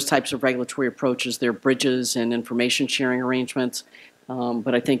for those types of regulatory approaches, there are bridges and information sharing arrangements.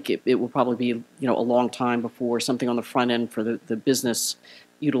 But I think it will probably be a long time before something on the front end for the business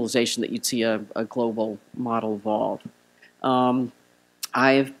utilization that you'd see a global model evolve.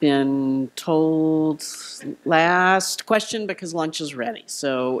 I've been told last question because lunch is ready.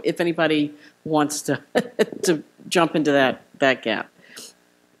 So if anybody wants to to jump into that gap.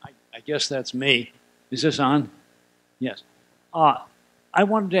 I guess that's me. Is this on? Yes. I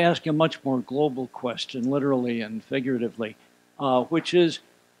wanted to ask you a much more global question, literally and figuratively, which is,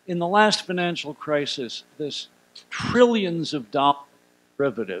 in the last financial crisis, this trillions of dollars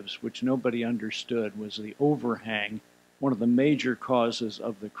derivatives, which nobody understood, was the overhang, one of the major causes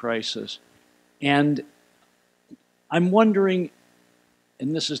of the crisis. And I'm wondering,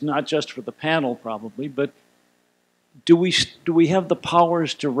 and this is not just for the panel probably, but do we have the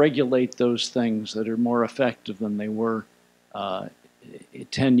powers to regulate those things that are more effective than they were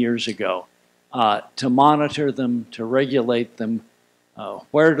 10 years ago, to monitor them, to regulate them?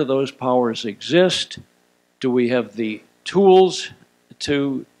 Where do those powers exist? Do we have the tools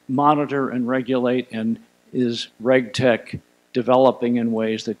to monitor and regulate? And is RegTech developing in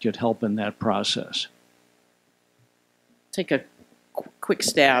ways that could help in that process? Take a quick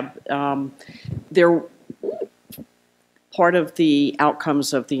stab. Part of the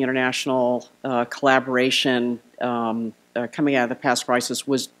outcomes of the international collaboration coming out of the past crisis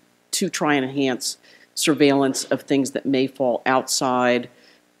was to try and enhance surveillance of things that may fall outside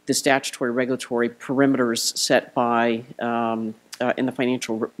the statutory regulatory perimeters set by in the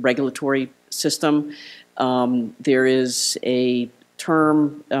financial regulatory system. There is a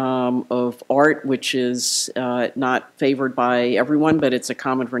term of art which is not favored by everyone, but it's a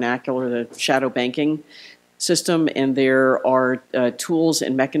common vernacular, the shadow banking system, and there are tools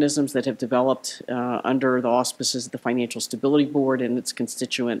and mechanisms that have developed under the auspices of the Financial Stability Board and its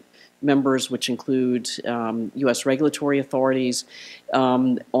constituent members, which include U.S. regulatory authorities,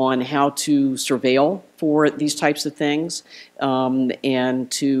 on how to surveil for these types of things, and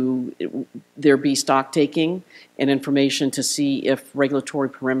there be stock taking and information to see if regulatory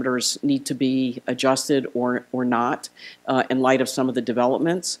perimeters need to be adjusted or not in light of some of the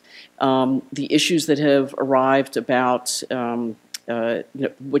developments. The issues that have arrived about,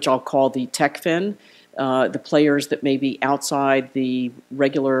 which I'll call the TechFin, the players that may be outside the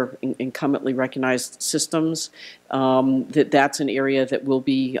regular incumbently recognized systems, that's an area that will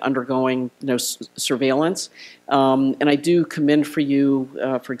be undergoing surveillance. And I do commend for you,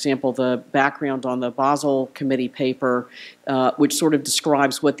 for example, the background on the Basel Committee paper, which sort of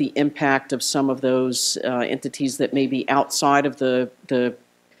describes what the impact of some of those entities that may be outside of the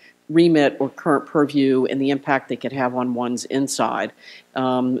remit or current purview and the impact they could have on one's inside.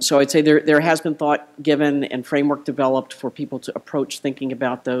 So I'd say there has been thought given and framework developed for people to approach thinking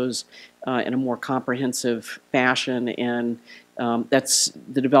about those in a more comprehensive fashion, and that's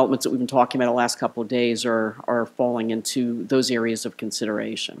the developments that we've been talking about the last couple of days are falling into those areas of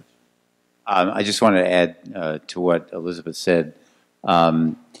consideration. I just wanted to add to what Elizabeth said.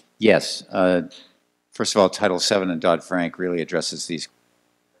 Yes, first of all, Title VII and Dodd-Frank really addresses these.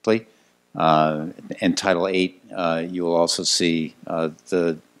 In Title VIII, you will also see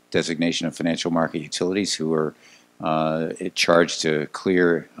the designation of financial market utilities who are charged to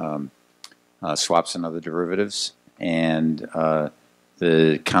clear swaps and other derivatives. And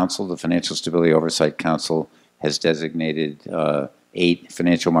the Council, the Financial Stability Oversight Council, has designated 8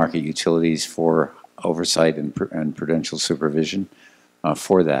 financial market utilities for oversight and prudential supervision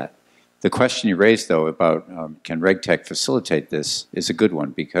for that. The question you raised, though, about can RegTech facilitate this is a good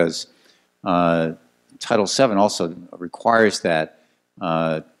one, because Title VII also requires that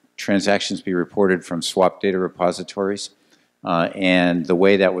transactions be reported from swap data repositories, and the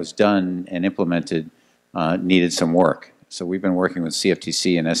way that was done and implemented needed some work. So we've been working with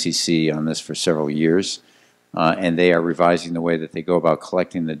CFTC and SEC on this for several years, and they are revising the way that they go about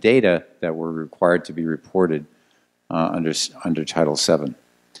collecting the data that were required to be reported under Title VII.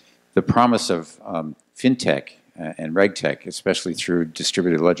 The promise of FinTech and RegTech, especially through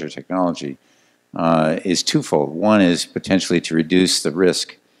distributed ledger technology, is twofold. One is potentially to reduce the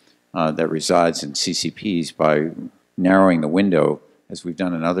risk that resides in CCPs by narrowing the window, as we've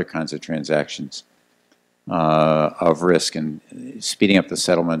done in other kinds of transactions, of risk, and speeding up the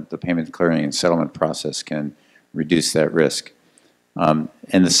settlement, the payment clearing and settlement process can reduce that risk. And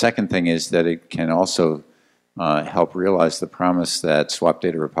the second thing is that it can also help realize the promise that swap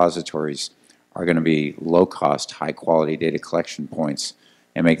data repositories are going to be low-cost, high-quality data collection points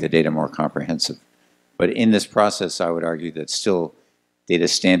and make the data more comprehensive. But in this process, I would argue that still data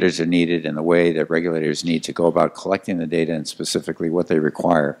standards are needed, and the way that regulators need to go about collecting the data and specifically what they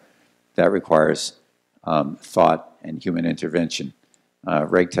require, that requires thought and human intervention.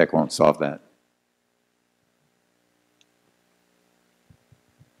 RegTech won't solve that.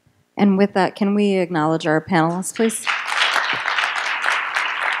 And with that, can we acknowledge our panelists, please?